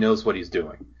 he knows what he's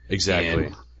doing.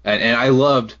 Exactly. And I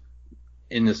loved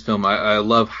in this film, I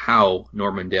love how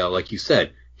Norman Dale, like you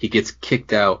said, he gets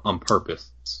kicked out on purpose.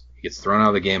 He gets thrown out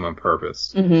of the game on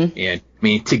purpose. Mm-hmm.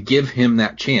 And to give him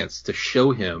that chance, to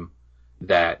show him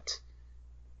that,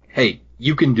 hey,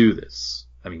 you can do this.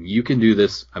 You can do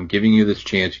this. I'm giving you this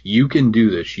chance. You can do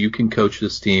this. You can coach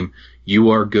this team.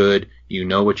 You are good. You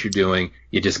know what you're doing.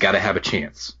 You just got to have a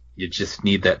chance. You just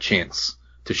need that chance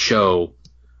to show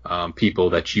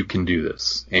people that you can do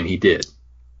this. And he did.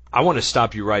 I want to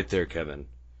stop you right there, Kevin,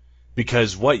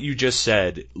 because what you just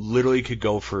said literally could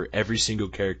go for every single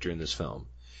character in this film.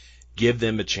 Give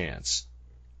them a chance.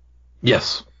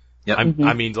 Yes. Yep.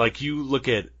 I mean, like, you look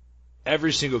at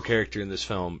every single character in this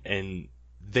film, and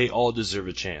they all deserve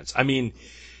a chance. I mean,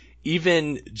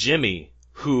 even Jimmy,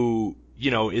 who, you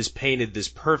know, is painted this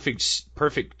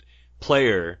perfect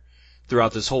player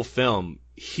throughout this whole film,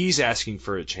 he's asking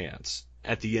for a chance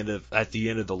at the end of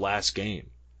the last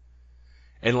game.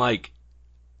 And, like,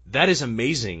 that is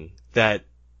amazing that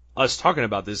us talking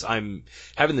about this, I'm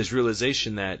having this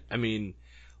realization that, I mean,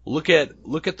 look at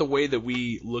the way that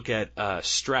we look at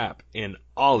Strap and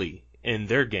Ollie in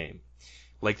their game.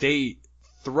 Like, they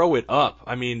throw it up.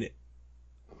 I mean,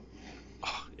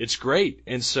 it's great.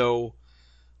 And so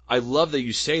I love that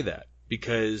you say that,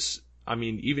 because, I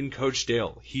mean, even Coach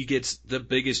Dale, he gets the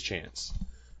biggest chance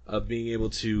of being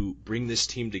able to bring this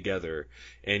team together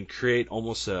and create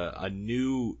almost a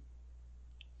new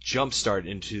jumpstart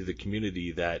into the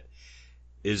community that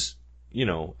is, you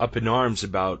know, up in arms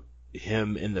about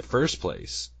him in the first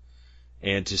place.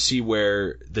 And to see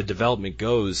where the development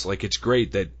goes, like, it's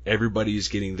great that everybody is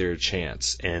getting their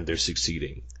chance and they're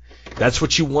succeeding. That's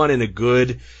what you want in a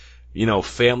good, you know,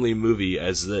 family movie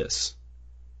as this.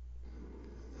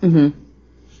 Mm-hmm.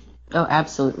 Oh,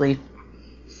 absolutely.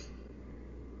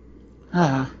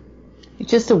 It's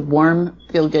just a warm,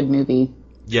 feel-good movie.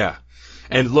 Yeah.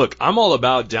 And look, I'm all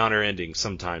about downer endings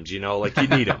sometimes, you know, like, you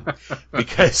need them.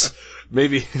 Because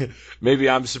maybe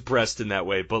I'm suppressed in that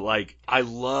way, but, like, I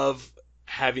love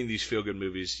having these feel-good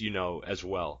movies, you know, as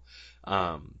well.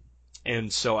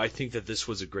 And so I think that this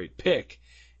was a great pick.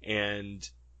 And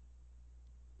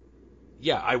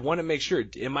yeah, I want to make sure,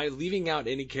 am I leaving out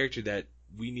any character that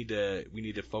we need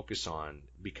to focus on?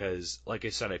 Because, like I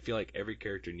said, I feel like every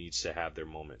character needs to have their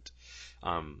moment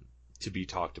to be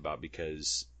talked about,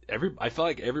 because I felt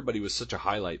like everybody was such a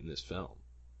highlight in this film.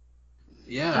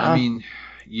 Yeah, I mean,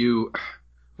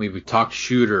 we've talked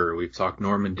Shooter, we've talked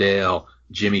Norman Dale,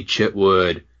 Jimmy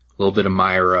Chitwood, a little bit of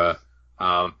Myra,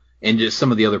 and just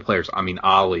some of the other players. I mean,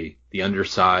 Ollie, the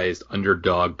undersized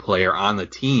underdog player on the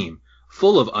team,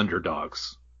 full of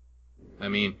underdogs. I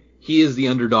mean, he is the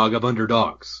underdog of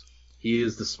underdogs. He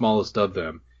is the smallest of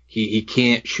them. He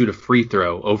can't shoot a free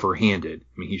throw overhanded.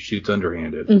 I mean, he shoots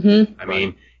underhanded. Mm-hmm. I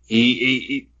mean,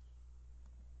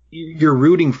 you're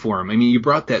rooting for him. I mean, you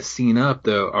brought that scene up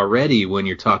though already when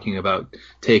you're talking about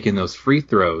taking those free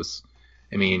throws.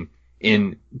 I mean,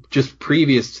 in just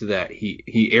previous to that,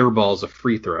 he airballs a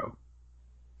free throw.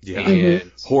 Yeah,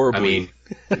 and, horribly.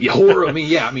 I mean, horrible. I mean,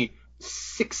 yeah. I mean,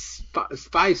 6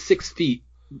 feet.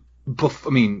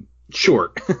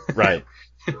 Short. Right.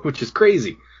 Which is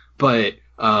crazy, but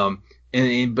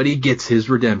but he gets his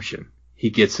redemption. He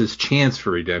gets his chance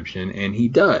for redemption, and he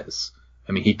does.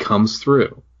 I mean, he comes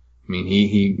through. I mean,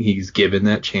 he's given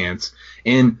that chance,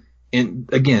 and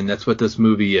again, that's what this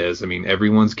movie is. I mean,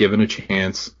 everyone's given a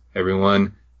chance.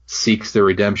 Everyone seeks their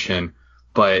redemption,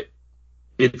 but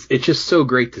it's just so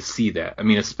great to see that. I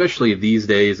mean, especially these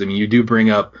days. I mean, you do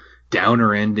bring up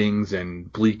downer endings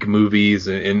and bleak movies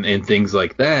and things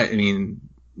like that. I mean,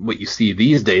 what you see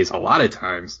these days, a lot of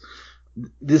times,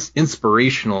 this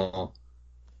inspirational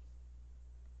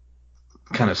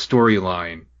kind of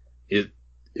storyline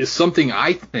is something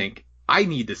I think I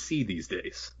need to see these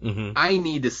days. Mm-hmm. I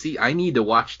need to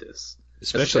watch this.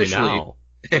 Especially now.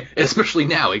 Especially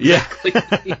now, exactly.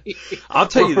 Yeah. I'll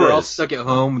tell you this. We're all stuck at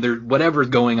home. There's whatever's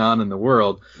going on in the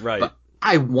world. Right. But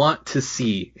I want to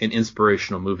see an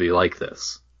inspirational movie like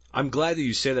this. I'm glad that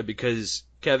you say that, because,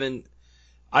 Kevin,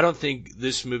 I don't think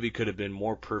this movie could have been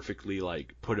more perfectly,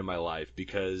 like, put in my life,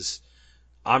 because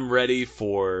I'm ready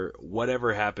for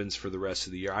whatever happens for the rest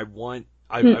of the year. I want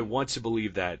to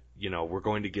believe that, you know, we're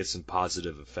going to get some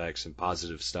positive effects and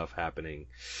positive stuff happening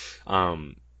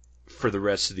for the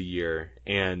rest of the year.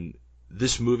 And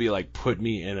this movie, like, put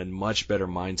me in a much better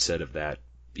mindset of that,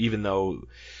 even though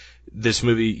this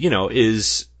movie, you know,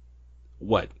 is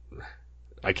what?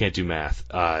 I can't do math.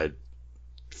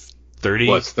 30?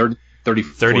 What's 30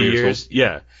 years?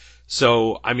 Yeah.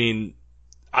 So, I mean,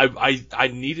 I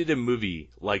needed a movie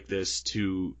like this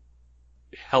to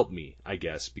help me, I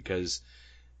guess, because,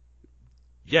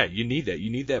 yeah, you need that. You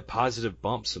need that positive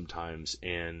bump sometimes,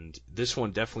 and this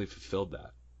one definitely fulfilled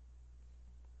that.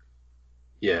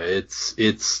 Yeah,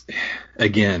 it's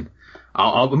again,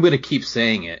 I'm going to keep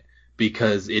saying it,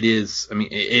 because it is, I mean,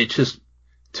 it just,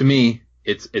 to me,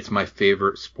 it's my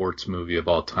favorite sports movie of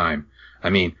all time. I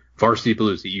mean, Varsity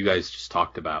Blues that you guys just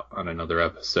talked about on another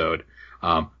episode.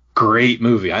 Great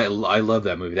movie. I love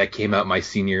that movie. That came out my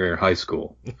senior year in high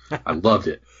school. I loved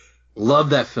it.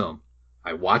 Love that film.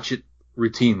 I watch it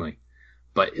routinely.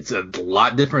 but it's a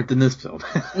lot different than this film.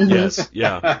 Yes,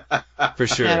 yeah, for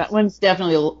sure. Yeah, that one's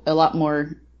definitely a lot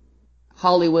more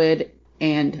Hollywood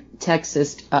and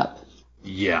Texas up.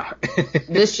 Yeah.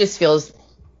 This just feels,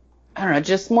 I don't know,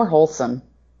 just more wholesome.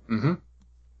 Mm-hmm.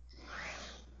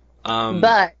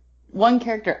 But one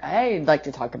character I'd like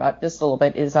to talk about just a little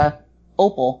bit is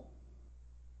Opal.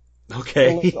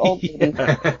 Okay. The old lady.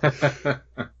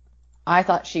 I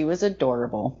thought she was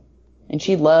adorable, and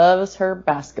she loves her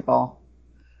basketball.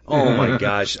 Oh my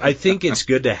gosh. I think it's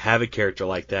good to have a character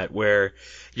like that where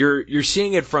you're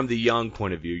seeing it from the young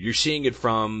point of view. You're seeing it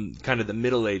from kind of the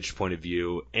middle-aged point of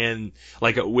view, and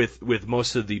like with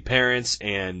most of the parents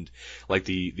and like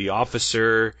the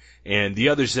officer and the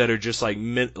others that are just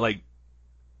like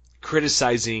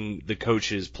criticizing the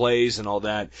coach's plays and all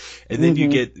that. And then you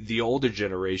get the older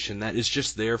generation that is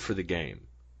just there for the game.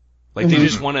 Like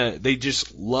they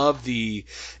just love the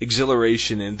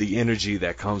exhilaration and the energy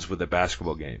that comes with a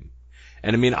basketball game.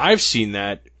 And I mean, I've seen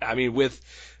that. I mean, with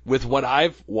what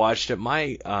I've watched at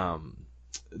my,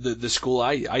 the school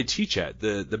I teach at,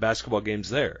 the basketball games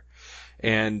there.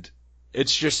 And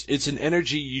it's an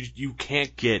energy you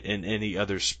can't get in any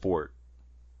other sport.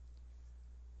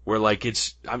 Where like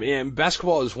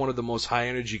basketball is one of the most high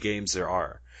energy games there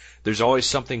are. There's always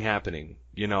something happening,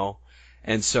 you know?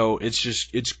 And so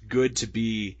it's good to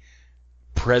be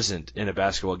present in a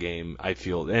basketball game, I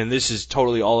feel. And this is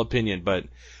totally all opinion, but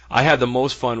I have the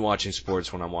most fun watching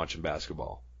sports when I'm watching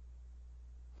basketball.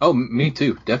 Oh, me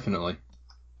too, definitely.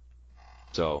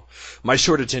 So, my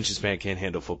short attention span can't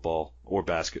handle football or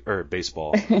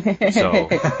baseball. So,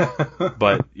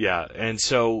 but yeah, and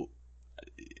so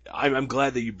I'm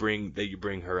glad that you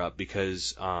bring her up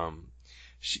because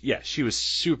she was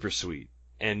super sweet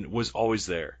and was always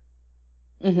there.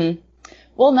 Mm-hmm.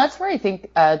 Well, and that's where I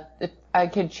think if I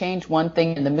could change one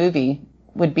thing in the movie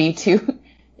would be to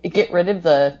get rid of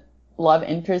the love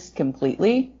interest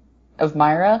completely of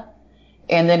Myra,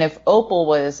 and then if Opal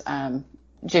was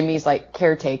Jimmy's like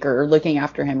caretaker or looking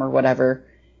after him or whatever,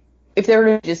 if there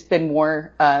would have just been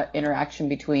more interaction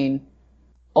between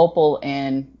Opal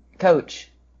and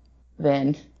Coach,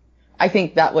 then I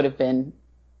think that would have been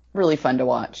really fun to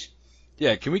watch.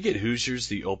 Yeah, can we get Hoosiers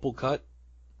the Opal cut?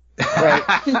 Right.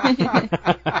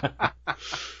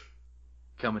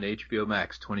 Coming to HBO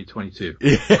Max 2022.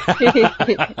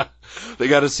 They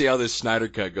got to see how this Snyder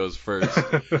cut goes first.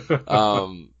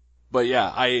 But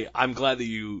yeah, I'm glad that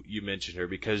you mentioned her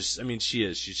because I mean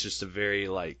she's just a very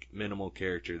like minimal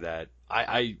character that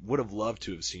I would have loved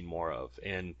to have seen more of.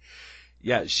 And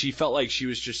yeah, she felt like she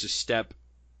was just a step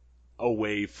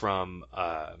away from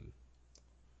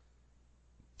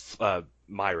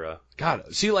Myra.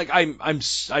 God, see, like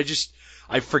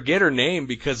I forget her name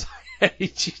because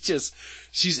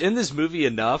she's in this movie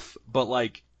enough, but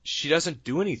like she doesn't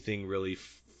do anything really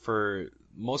for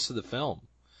most of the film,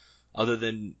 other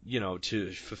than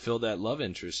to fulfill that love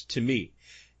interest to me.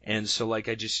 And so like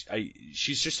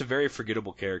she's just a very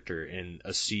forgettable character in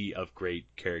a sea of great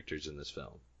characters in this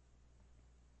film.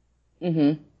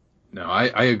 Mm-hmm. No,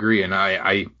 I agree, and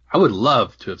I would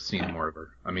love to have seen more of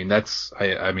her. I mean,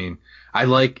 I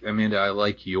like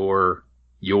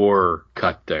your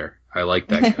cut there. I like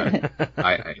that cut.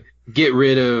 I get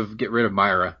rid of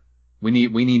Myra. We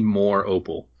need more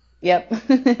Opal. Yep.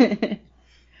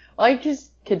 Well, I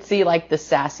just could see like the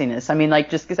sassiness. I mean, like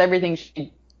just because everything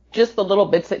just the little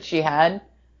bits that she had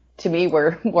to me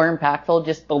were more impactful.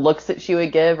 Just the looks that she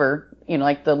would give, or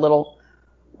like the little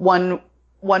one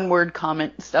word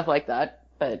comment, stuff like that.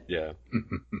 But yeah.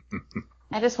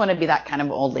 I just want to be that kind of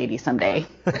old lady someday.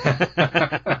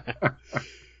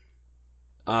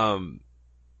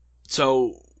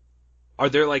 So are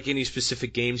there like any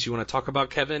specific games you want to talk about,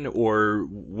 Kevin, or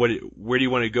where do you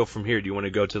want to go from here? Do you want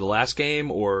to go to the last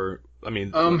game, or I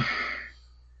mean?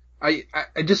 I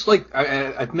just like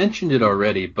I've mentioned it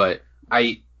already, but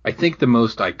I think the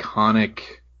most iconic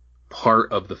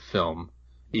part of the film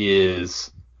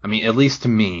is, I mean, at least to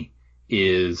me,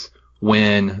 is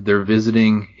when they're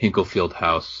visiting Hinklefield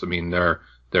House. I mean,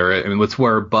 it's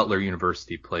where Butler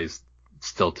University plays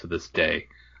still to this day.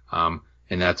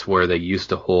 And that's where they used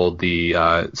to hold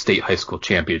the state high school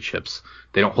championships.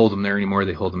 They don't hold them there anymore.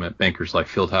 They hold them at Bankers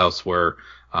Life Fieldhouse, where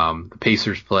the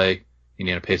Pacers play.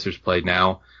 Indiana Pacers play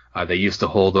now. They used to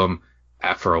hold them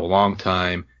for a long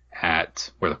time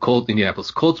at where the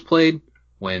Indianapolis Colts played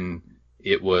when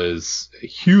it was a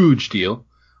huge deal.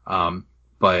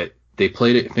 But they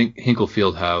played at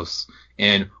Hinklefield House,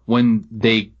 and when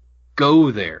they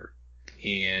go there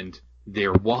and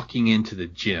they're walking into the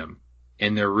gym,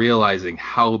 and they're realizing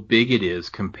how big it is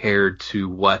compared to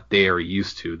what they are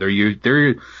used to.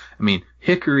 I mean,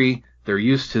 Hickory, they're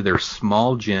used to their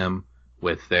small gym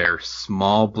with their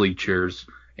small bleachers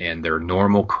and their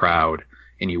normal crowd,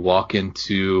 and you walk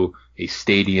into a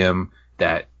stadium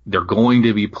that they're going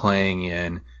to be playing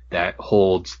in that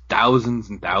holds thousands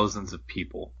and thousands of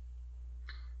people.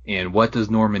 And what does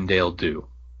Norman Dale do?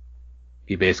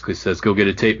 He basically says, go get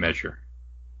a tape measure.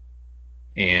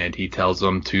 And he tells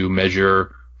them to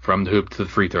measure from the hoop to the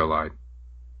free throw line.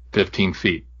 15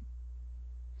 feet.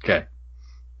 Okay.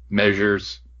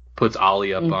 Measures, puts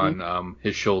Ollie up on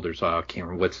his shoulders. I can't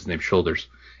remember what's his name, shoulders.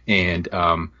 And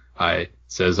I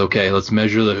says, okay, let's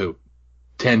measure the hoop.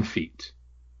 10 feet.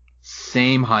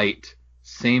 Same height,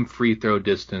 same free throw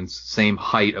distance, same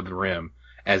height of the rim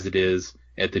as it is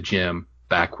at the gym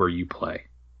back where you play.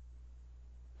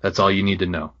 That's all you need to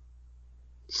know.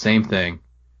 Same thing.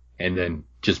 And then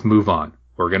just move on.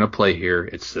 We're going to play here.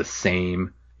 It's the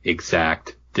same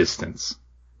exact distance.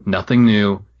 Nothing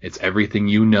new. It's everything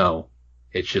you know.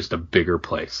 It's just a bigger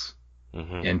place.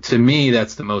 Mm-hmm. And to me,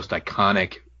 that's the most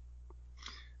iconic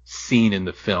scene in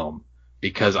the film,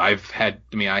 because I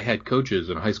had coaches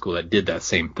in high school that did that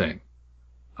same thing.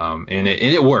 And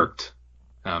it worked,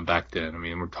 back then. I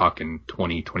mean, we're talking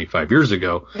 20, 25 years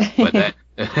ago, but that,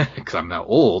 cause I'm now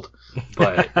old,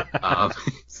 but,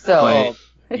 old.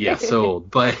 Yeah, so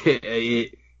old, but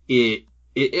it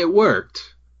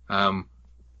worked, when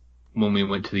we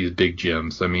went to these big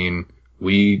gyms. I mean,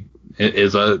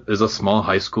 as a small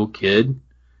high school kid,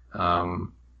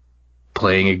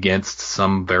 playing against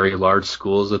some very large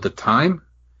schools at the time,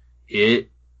 it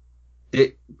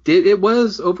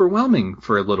was overwhelming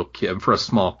for a little kid, for a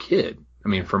small kid. I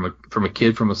mean, from a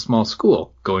kid from a small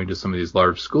school going to some of these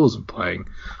large schools and playing,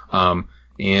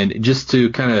 and just to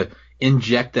kind of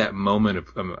inject that moment of,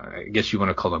 I guess you want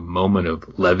to call it a moment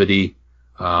of levity,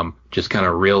 just kind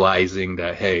of realizing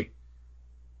that, hey,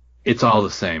 it's all the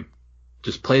same.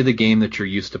 Just play the game that you're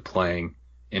used to playing,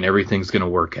 and everything's going to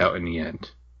work out in the end.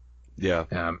 Yeah.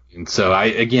 And so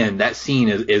that scene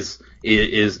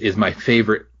is my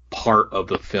favorite part of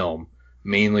the film,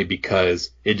 mainly because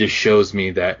it just shows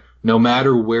me that no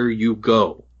matter where you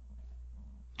go,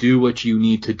 do what you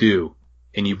need to do,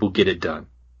 and you will get it done.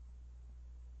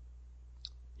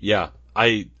 Yeah.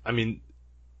 I mean,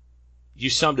 you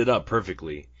summed it up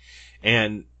perfectly.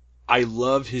 And I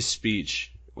love his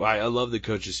speech. I love the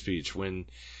coach's speech when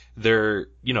they're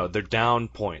down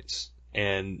points.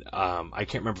 And I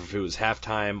can't remember if it was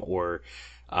halftime or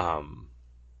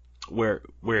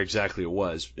where exactly it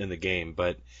was in the game,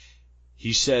 but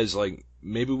he says, like,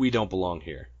 maybe we don't belong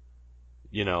here.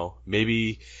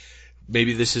 Maybe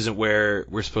this isn't where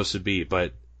we're supposed to be,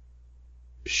 but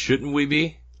shouldn't we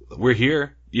be? We're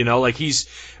here. Like, he's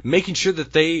making sure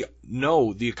that they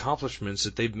know the accomplishments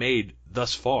that they've made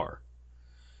thus far.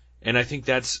 And I think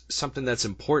that's something that's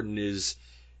important, is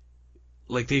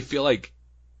like they feel like,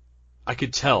 I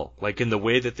could tell, like, in the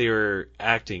way that they were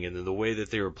acting and in the way that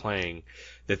they were playing,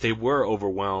 that they were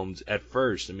overwhelmed at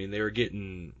first. I mean, they were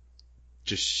getting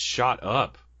just shot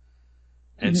up.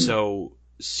 And so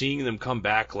seeing them come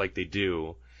back like they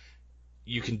do,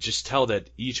 you can just tell that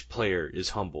each player is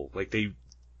humble. Like,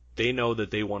 they know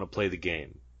that they want to play the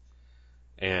game.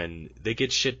 And they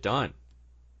get shit done.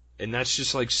 And that's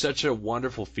just like such a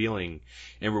wonderful feeling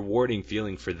and rewarding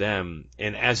feeling for them.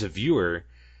 And as a viewer,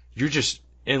 you're just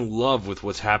in love with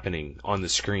what's happening on the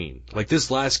screen. Like, this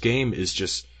last game is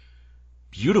just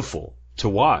beautiful to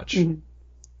watch. Mm-hmm.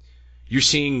 You're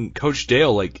seeing Coach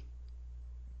Dale, like,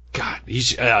 God,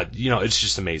 he's, it's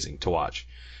just amazing to watch.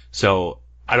 So,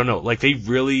 I don't know, like, they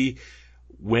really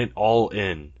went all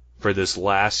in for this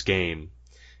last game,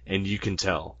 and you can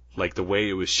tell, like, the way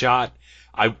it was shot.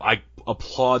 I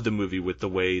applaud the movie with the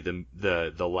way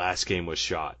the last game was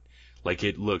shot. Like,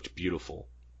 it looked beautiful.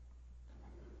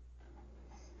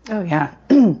 Oh, yeah.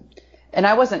 And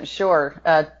I wasn't sure,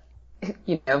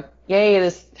 yay,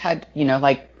 this had,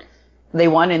 like, they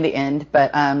won in the end,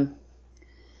 but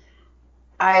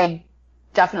I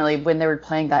definitely, when they were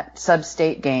playing that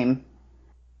sub-state game,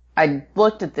 I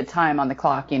looked at the time on the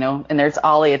clock, and there's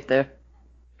Ollie at the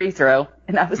free throw,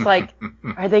 and I was like,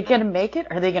 are they going to make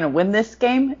it? Are they going to win this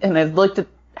game? And I looked at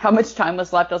how much time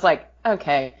was left. I was like,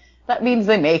 okay, that means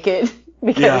they make it.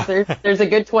 Because there's a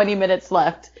good 20 minutes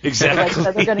left. Exactly.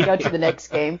 Like, they're going to go to the next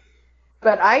game.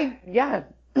 But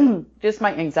just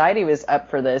my anxiety was up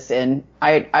for this, and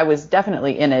I was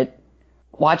definitely in it,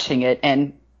 watching it,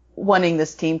 and wanting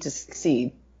this team to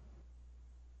succeed.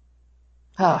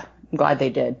 I'm glad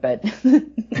they did, but...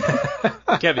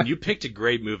 Kevin, you picked a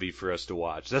great movie for us to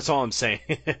watch. That's all I'm saying.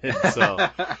 So,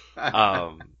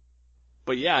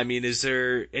 but yeah, I mean, is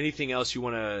there anything else you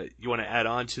wanna add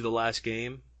on to the last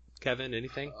game? Kevin,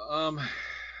 anything?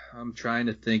 I'm trying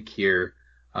to think here.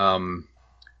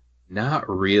 Not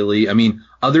really. I mean,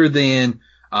 other than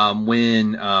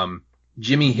when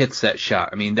Jimmy hits that shot.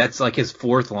 I mean, that's like his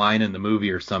fourth line in the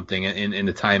movie or something in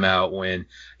the timeout when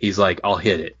he's like, I'll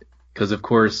hit it. Because, of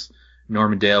course,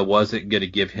 Normandale wasn't going to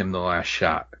give him the last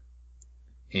shot.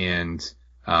 And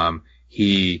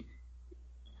he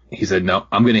said, no,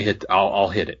 I'm going to hit, I'll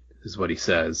hit it, is what he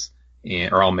says,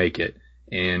 or I'll make it.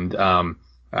 And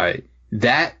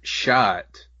that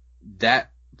shot,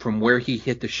 that from where he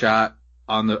hit the shot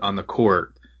on the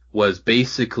court was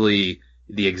basically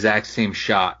the exact same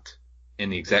shot in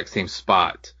the exact same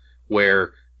spot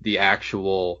where the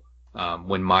actual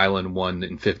when Milan won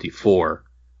in '54,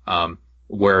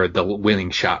 where the winning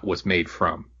shot was made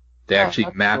from. They actually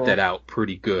mapped that out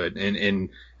pretty good. And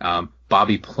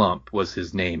Bobby Plump was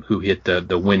his name, who hit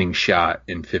the winning shot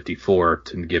in '54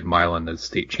 to give Milan the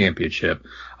state championship.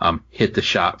 Hit the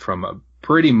shot from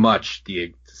pretty much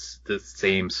the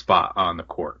same spot on the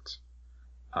court.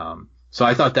 So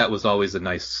I thought that was always a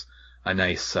nice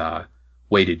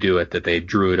way to do it, that they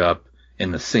drew it up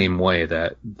in the same way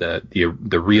that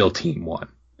the real team won.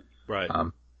 Right.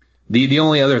 The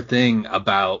only other thing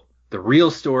about the real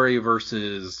story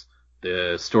versus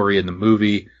the story in the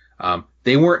movie,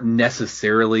 they weren't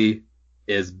necessarily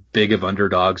as big of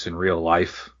underdogs in real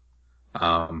life.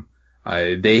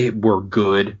 They were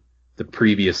good the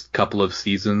previous couple of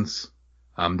seasons.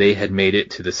 They had made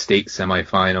it to the state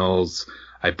semifinals,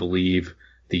 I believe,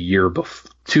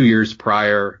 2 years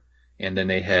prior. And then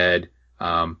they had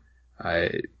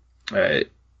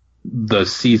the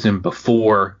season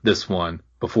before this one,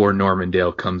 before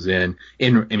Normandale comes in.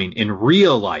 In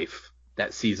real life,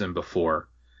 that season before,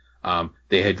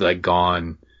 they had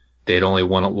they had only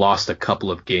lost a couple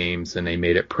of games, and they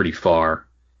made it pretty far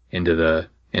into the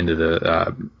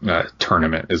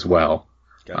tournament as well.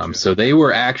 Gotcha. So they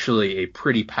were actually a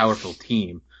pretty powerful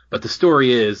team. But the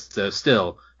story is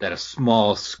still that a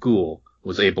small school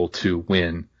was able to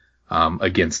win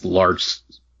against large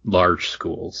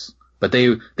schools, but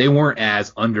they weren't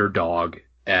as underdog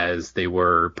as they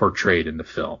were portrayed in the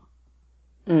film.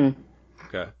 Mm.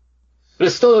 Okay. But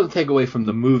it still doesn't take away from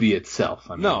the movie itself.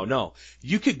 I mean, No.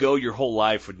 You could go your whole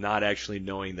life with not actually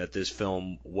knowing that this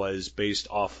film was based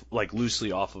off,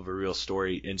 loosely off of a real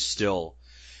story, and still,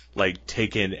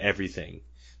 take in everything.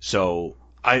 So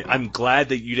I'm glad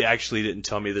that you actually didn't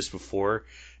tell me this before,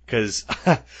 because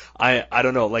I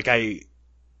don't know,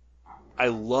 I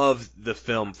love the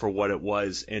film for what it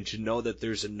was, and to know that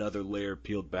there's another layer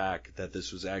peeled back, that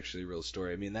this was actually a real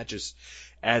story. I mean, that just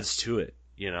adds to it,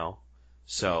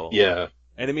 So yeah,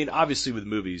 and obviously with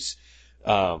movies,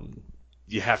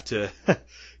 you have to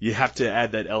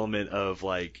add that element of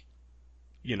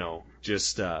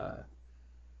just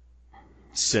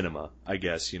cinema, I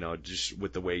guess, just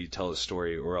with the way you tell a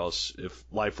story, or else if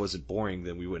life wasn't boring,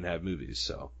 then we wouldn't have movies.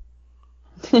 So.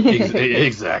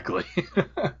 Exactly.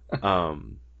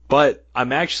 But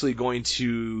I'm actually going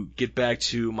to get back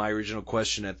to my original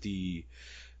question at the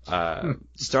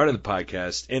start of the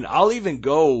podcast, and I'll even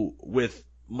go with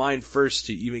mine first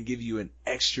to even give you an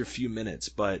extra few minutes.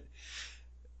 But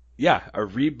yeah, a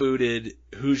rebooted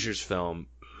Hoosiers film.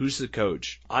 Who's the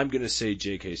coach? I'm going to say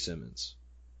J.K. Simmons.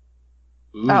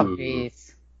 Ooh. Oh,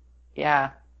 jeez.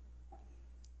 Yeah.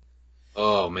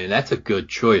 Oh, man, that's a good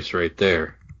choice right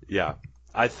there. Yeah.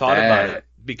 I thought about it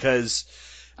because,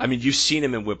 you've seen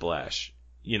him in Whiplash.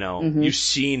 Mm-hmm. You've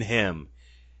seen him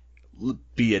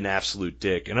be an absolute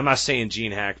dick. And I'm not saying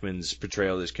Gene Hackman's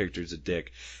portrayal of this character is a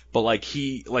dick, but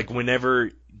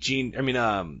whenever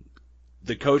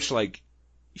the coach,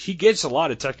 he gets a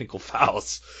lot of technical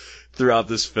fouls throughout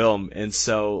this film. And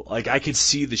so, I could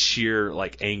see the sheer,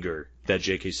 anger that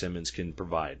J.K. Simmons can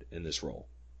provide in this role.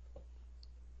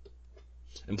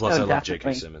 And plus, I love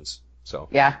J.K. Simmons. So.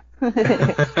 Yeah.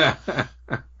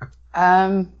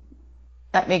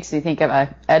 That makes me think of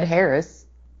Ed Harris.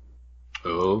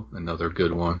 Oh, another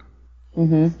good one.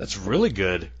 Mm-hmm. That's really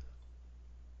good.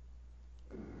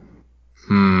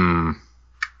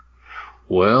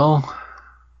 Well,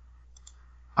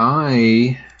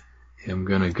 I am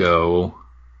gonna go.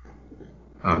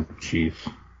 Oh, jeez.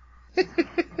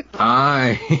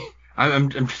 I'm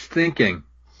just thinking.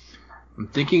 I'm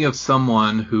thinking of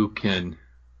someone who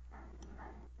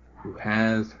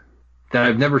has, that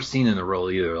I've never seen in a role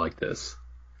either like this.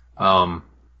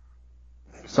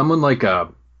 Someone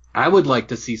I would like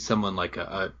to see someone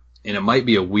and it might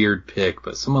be a weird pick,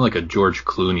 but someone like a George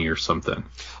Clooney or something.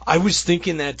 I was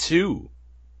thinking that too.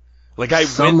 I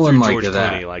someone went through George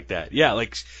that. Clooney like that. Yeah,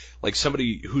 like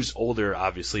somebody who's older,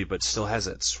 obviously, but still has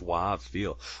that suave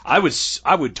feel. I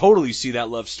would totally see that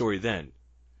love story then.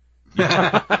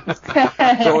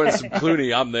 Throw in some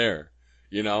Clooney, I'm there.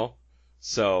 You know?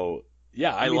 So,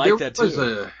 yeah, I like that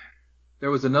too.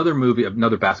 There was another movie,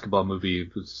 another basketball movie.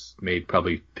 It was made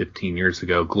probably 15 years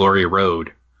ago, Glory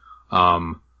Road.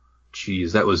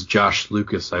 That was Josh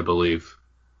Lucas, I believe.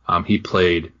 He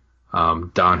played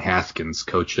Don Haskins,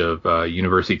 coach of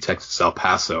University of Texas El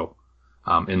Paso,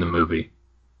 in the movie.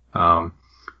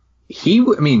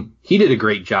 He did a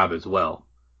great job as well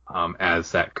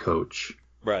as that coach.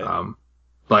 Right.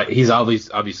 But he's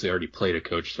obviously already played a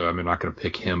coach, so I'm not going to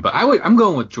pick him. But I'm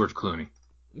going with George Clooney.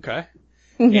 Okay.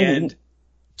 And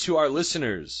to our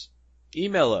listeners,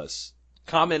 email us,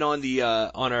 comment on the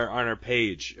on our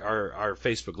page, our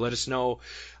Facebook. Let us know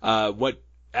what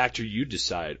actor you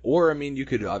decide, or you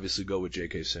could obviously go with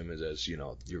J.K. Simmons as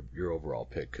your overall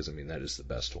pick, because that is the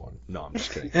best one. No, I'm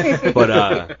just kidding.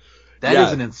 But that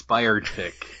is an inspired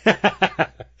pick.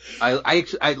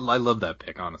 I love that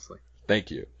pick, honestly.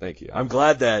 Thank you. I'm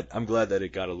glad that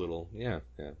it got a little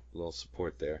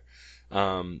support there.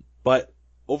 But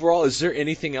overall, is there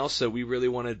anything else that we really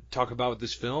want to talk about with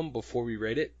this film before we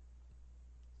rate it?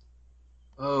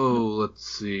 Oh, let's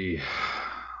see.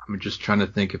 I'm just trying to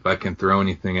think if I can throw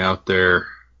anything out there.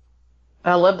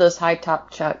 I love those high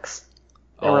top chucks.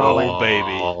 Oh,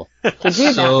 baby. Could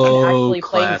you imagine actually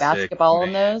playing basketball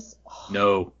in those?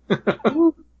 No.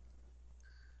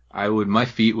 My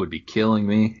feet would be killing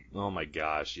me. Oh my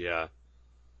gosh, yeah.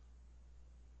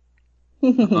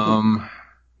 Yeah,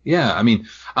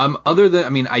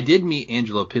 I did meet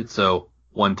Angelo Pizzo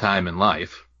one time in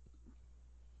life.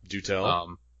 Do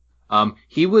tell.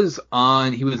 He was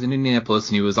in Indianapolis,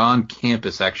 and he was on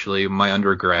campus, actually, my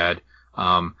undergrad,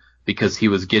 because he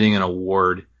was getting an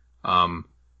award,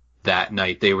 that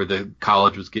night. The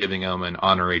college was giving him an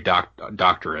honorary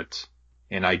doctorate,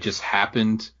 and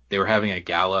they were having a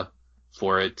gala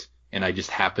for it, and I just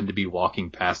happened to be walking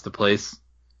past the place,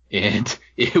 and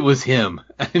it was him.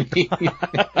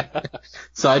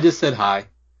 So I just said hi,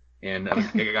 and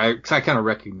I kind of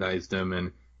recognized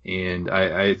him, and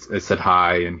I said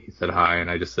hi, and he said hi,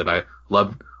 and I just said I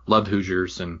loved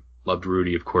Hoosiers and loved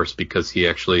Rudy, of course, because he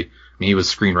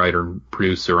was screenwriter and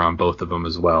producer on both of them,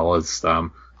 as well as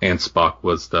and Spock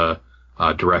was the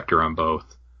director on both.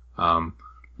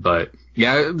 But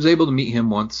yeah, I was able to meet him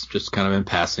once, just kind of in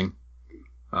passing.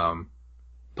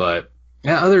 But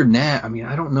yeah, other than that,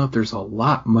 I don't know if there's a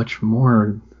lot much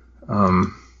more. Yeah,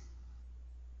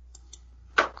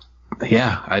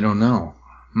 I don't know.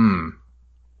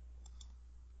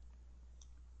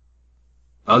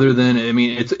 Other than,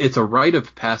 it's a rite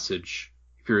of passage.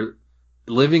 If you're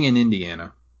living in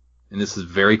Indiana, and this is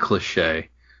very cliche,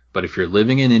 but if you're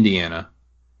living in Indiana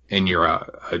and you're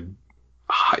a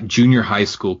junior high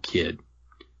school kid,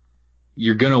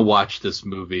 you're going to watch this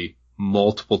movie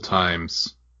multiple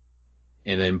times.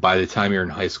 And then by the time you're in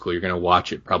high school, you're going to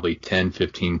watch it probably 10,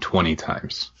 15, 20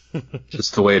 times.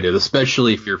 Just the way it is,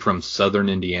 especially if you're from southern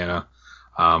Indiana,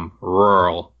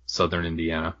 rural southern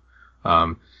Indiana.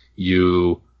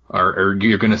 You're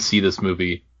going to see this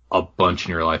movie a bunch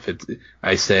in your life.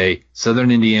 I say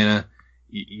southern Indiana,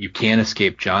 you can't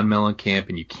escape John Mellencamp,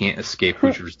 and you can't escape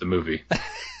Hoosiers the movie.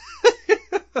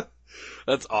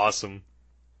 That's awesome.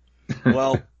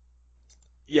 Well,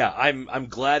 yeah, I'm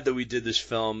glad that we did this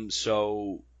film.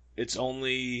 So it's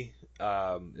only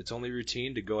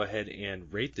routine to go ahead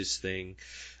and rate this thing.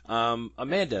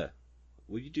 Amanda,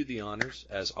 will you do the honors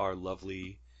as our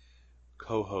lovely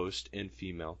co-host and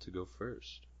female to go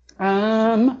first?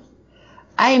 I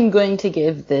am going to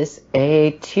give this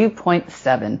a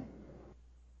 2.7.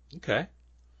 Okay.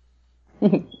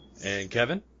 And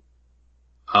Kevin?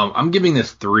 I'm giving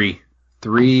this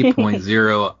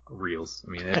 3.0 reels.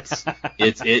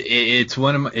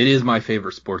 It is my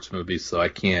favorite sports movie, so I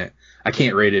can't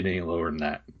rate it any lower than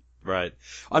that. Right.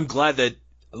 I'm glad that,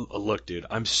 look, dude,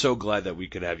 I'm so glad that we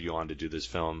could have you on to do this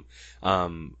film.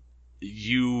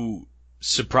 You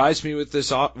surprised me with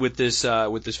this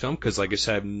film, because like I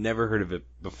said, I've never heard of it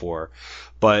before.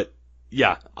 But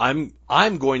yeah, I'm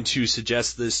going to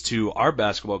suggest this to our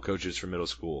basketball coaches for middle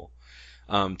school,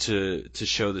 to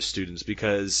show the students,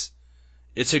 because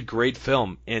it's a great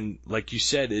film, and like you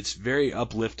said, it's very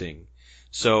uplifting.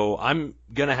 So I'm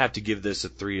gonna have to give this a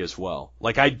 3 as well.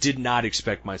 Like, I did not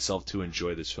expect myself to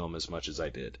enjoy this film as much as I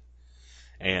did.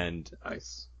 And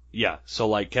nice. Yeah, so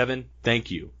like, Kevin,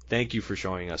 thank you for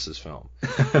showing us this film.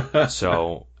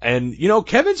 So, and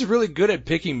Kevin's really good at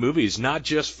picking movies, not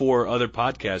just for other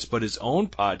podcasts, but his own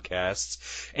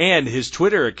podcasts and his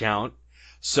Twitter account.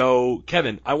 So,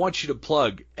 Kevin, I want you to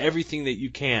plug everything that you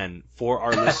can for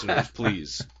our listeners,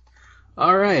 please.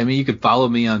 All right. You can follow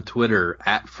me on Twitter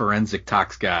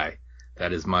 @ForensicToxGuy.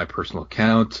 That is my personal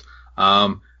account.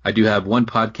 I do have one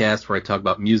podcast where I talk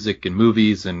about music and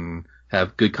movies and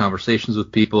have good conversations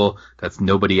with people. That's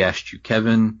Nobody Asked You,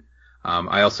 Kevin.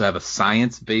 I also have a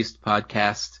science-based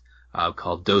podcast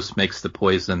called Dose Makes the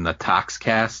Poison, the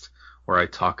Toxcast, where I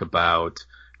talk about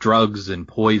drugs and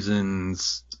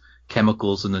poisons,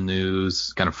 chemicals in the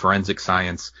news, kind of forensic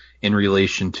science in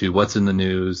relation to what's in the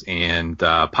news and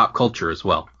pop culture as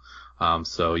well.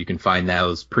 So you can find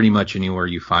those pretty much anywhere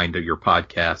you find your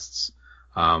podcasts.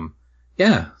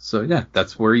 So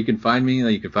that's where you can find me.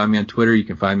 You can find me on Twitter. You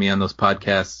can find me on those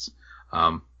podcasts.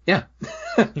 Yeah.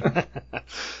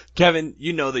 Kevin,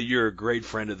 you know that you're a great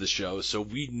friend of the show, so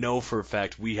we know for a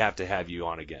fact we have to have you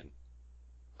on again.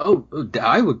 Oh,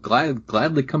 I would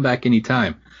gladly come back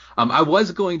anytime. I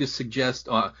was going to suggest,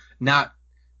 not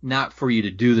for you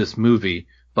to do this movie,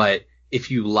 but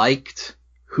if you liked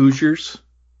Hoosiers,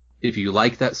 if you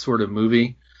like that sort of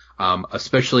movie,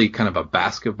 especially kind of a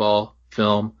basketball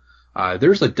film,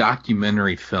 there's a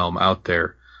documentary film out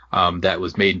there that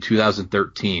was made in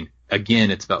 2013.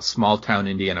 Again, it's about small town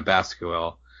Indiana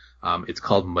basketball. It's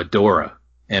called Medora,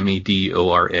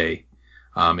 Medora.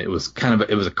 It was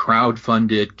a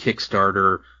crowd-funded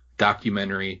Kickstarter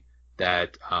documentary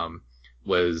that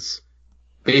was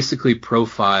basically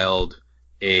profiled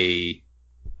a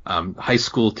high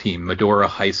school team, Medora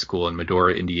High School in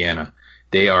Medora, Indiana.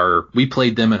 We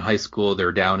played them in high school.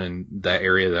 They're down in the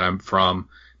area that I'm from.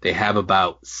 They have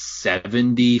about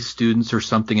 70 students or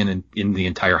something in the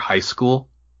entire high school.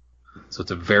 So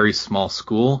it's a very small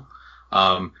school.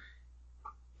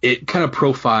 It kind of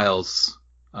profiles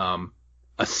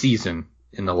a season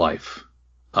in the life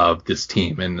of this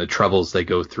team and the troubles they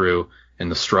go through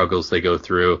and the struggles they go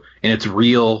through. And it's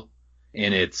real,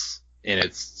 and it's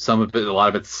some of it, a lot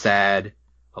of it's sad,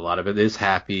 a lot of it is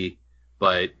happy,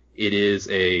 but it is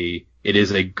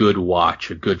a good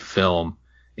watch, a good film.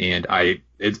 And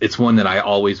it's one that I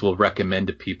always will recommend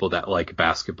to people that like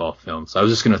basketball films. So I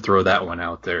was just going to throw that one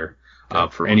out there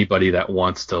for anybody that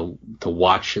wants to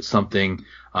watch something.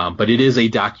 But it is a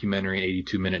documentary, an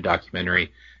 82-minute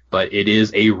documentary, but it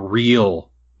is a real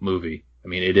movie. I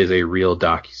mean, it is a real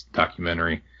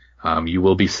documentary. You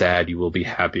will be sad. You will be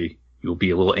happy. You will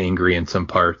be a little angry in some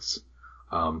parts.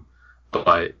 But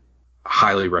I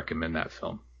highly recommend that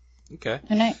film. Okay.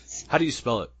 Nice. How do you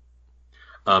spell it?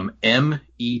 Medora.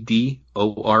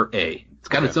 It's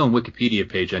got its own Wikipedia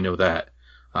page. I know that.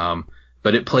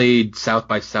 But it played South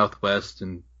by Southwest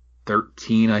in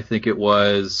 13, I think it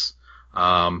was.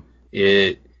 I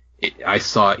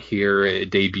saw it here.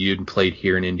 It debuted and played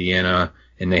here in Indiana,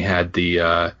 and they had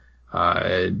the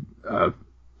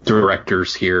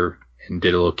directors here and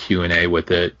did a little Q&A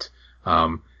with it.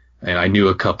 And I knew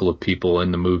a couple of people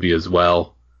in the movie as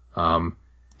well.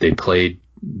 They played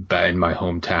in my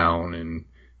hometown and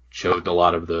showed a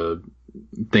lot of the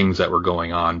things that were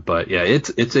going on. But yeah,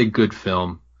 it's a good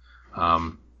film.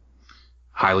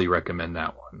 Highly recommend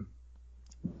that one.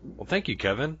 Well, thank you,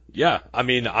 Kevin. Yeah, I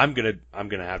mean, I'm gonna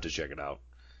have to check it out.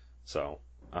 So,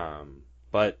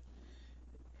 but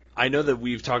I know that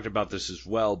we've talked about this as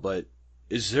well. But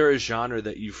is there a genre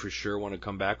that you for sure want to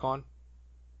come back on?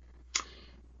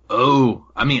 Oh,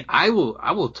 I mean, I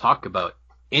will talk about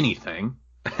anything.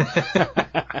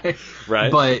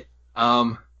 Right. But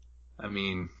I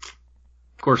mean,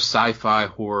 of course, sci-fi,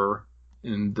 horror,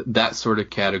 and that sort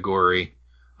of category.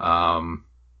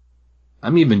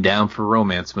 I'm even down for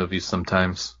romance movies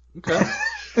sometimes. Okay.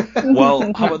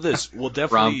 Well, how about this? We'll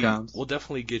Rom-coms.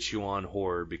 definitely get you on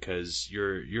horror because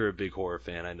you're a big horror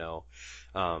fan, I know.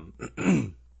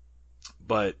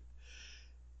 But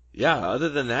yeah, other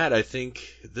than that, I think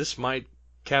this might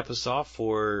cap us off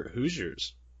for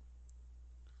Hoosiers.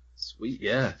 Sweet,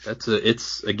 yeah.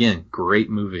 It's again, great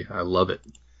movie. I love it.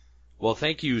 Well,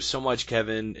 thank you so much,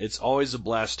 Kevin. It's always a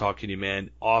blast talking to you,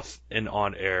 man, off and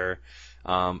on air.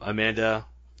 Amanda,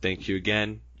 thank you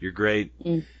again. You're great.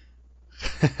 Mm.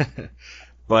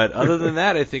 But other than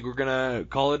that, I think we're going to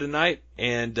call it a night.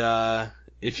 And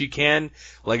if you can,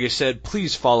 like I said,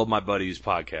 please follow my buddy's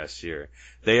podcast here.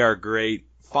 They are great.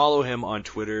 Follow him on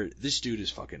Twitter. This dude is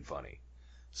fucking funny.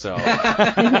 So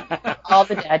all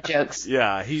the dad jokes.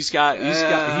 Yeah,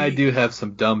 I do have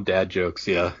some dumb dad jokes,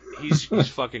 yeah. He's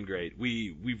fucking great.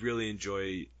 We really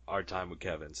enjoy our time with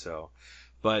Kevin. So,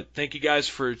 but thank you guys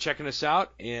for checking us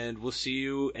out, and we'll see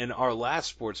you in our last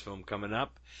sports film coming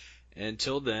up.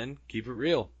 Until then, keep it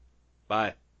real.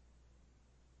 Bye.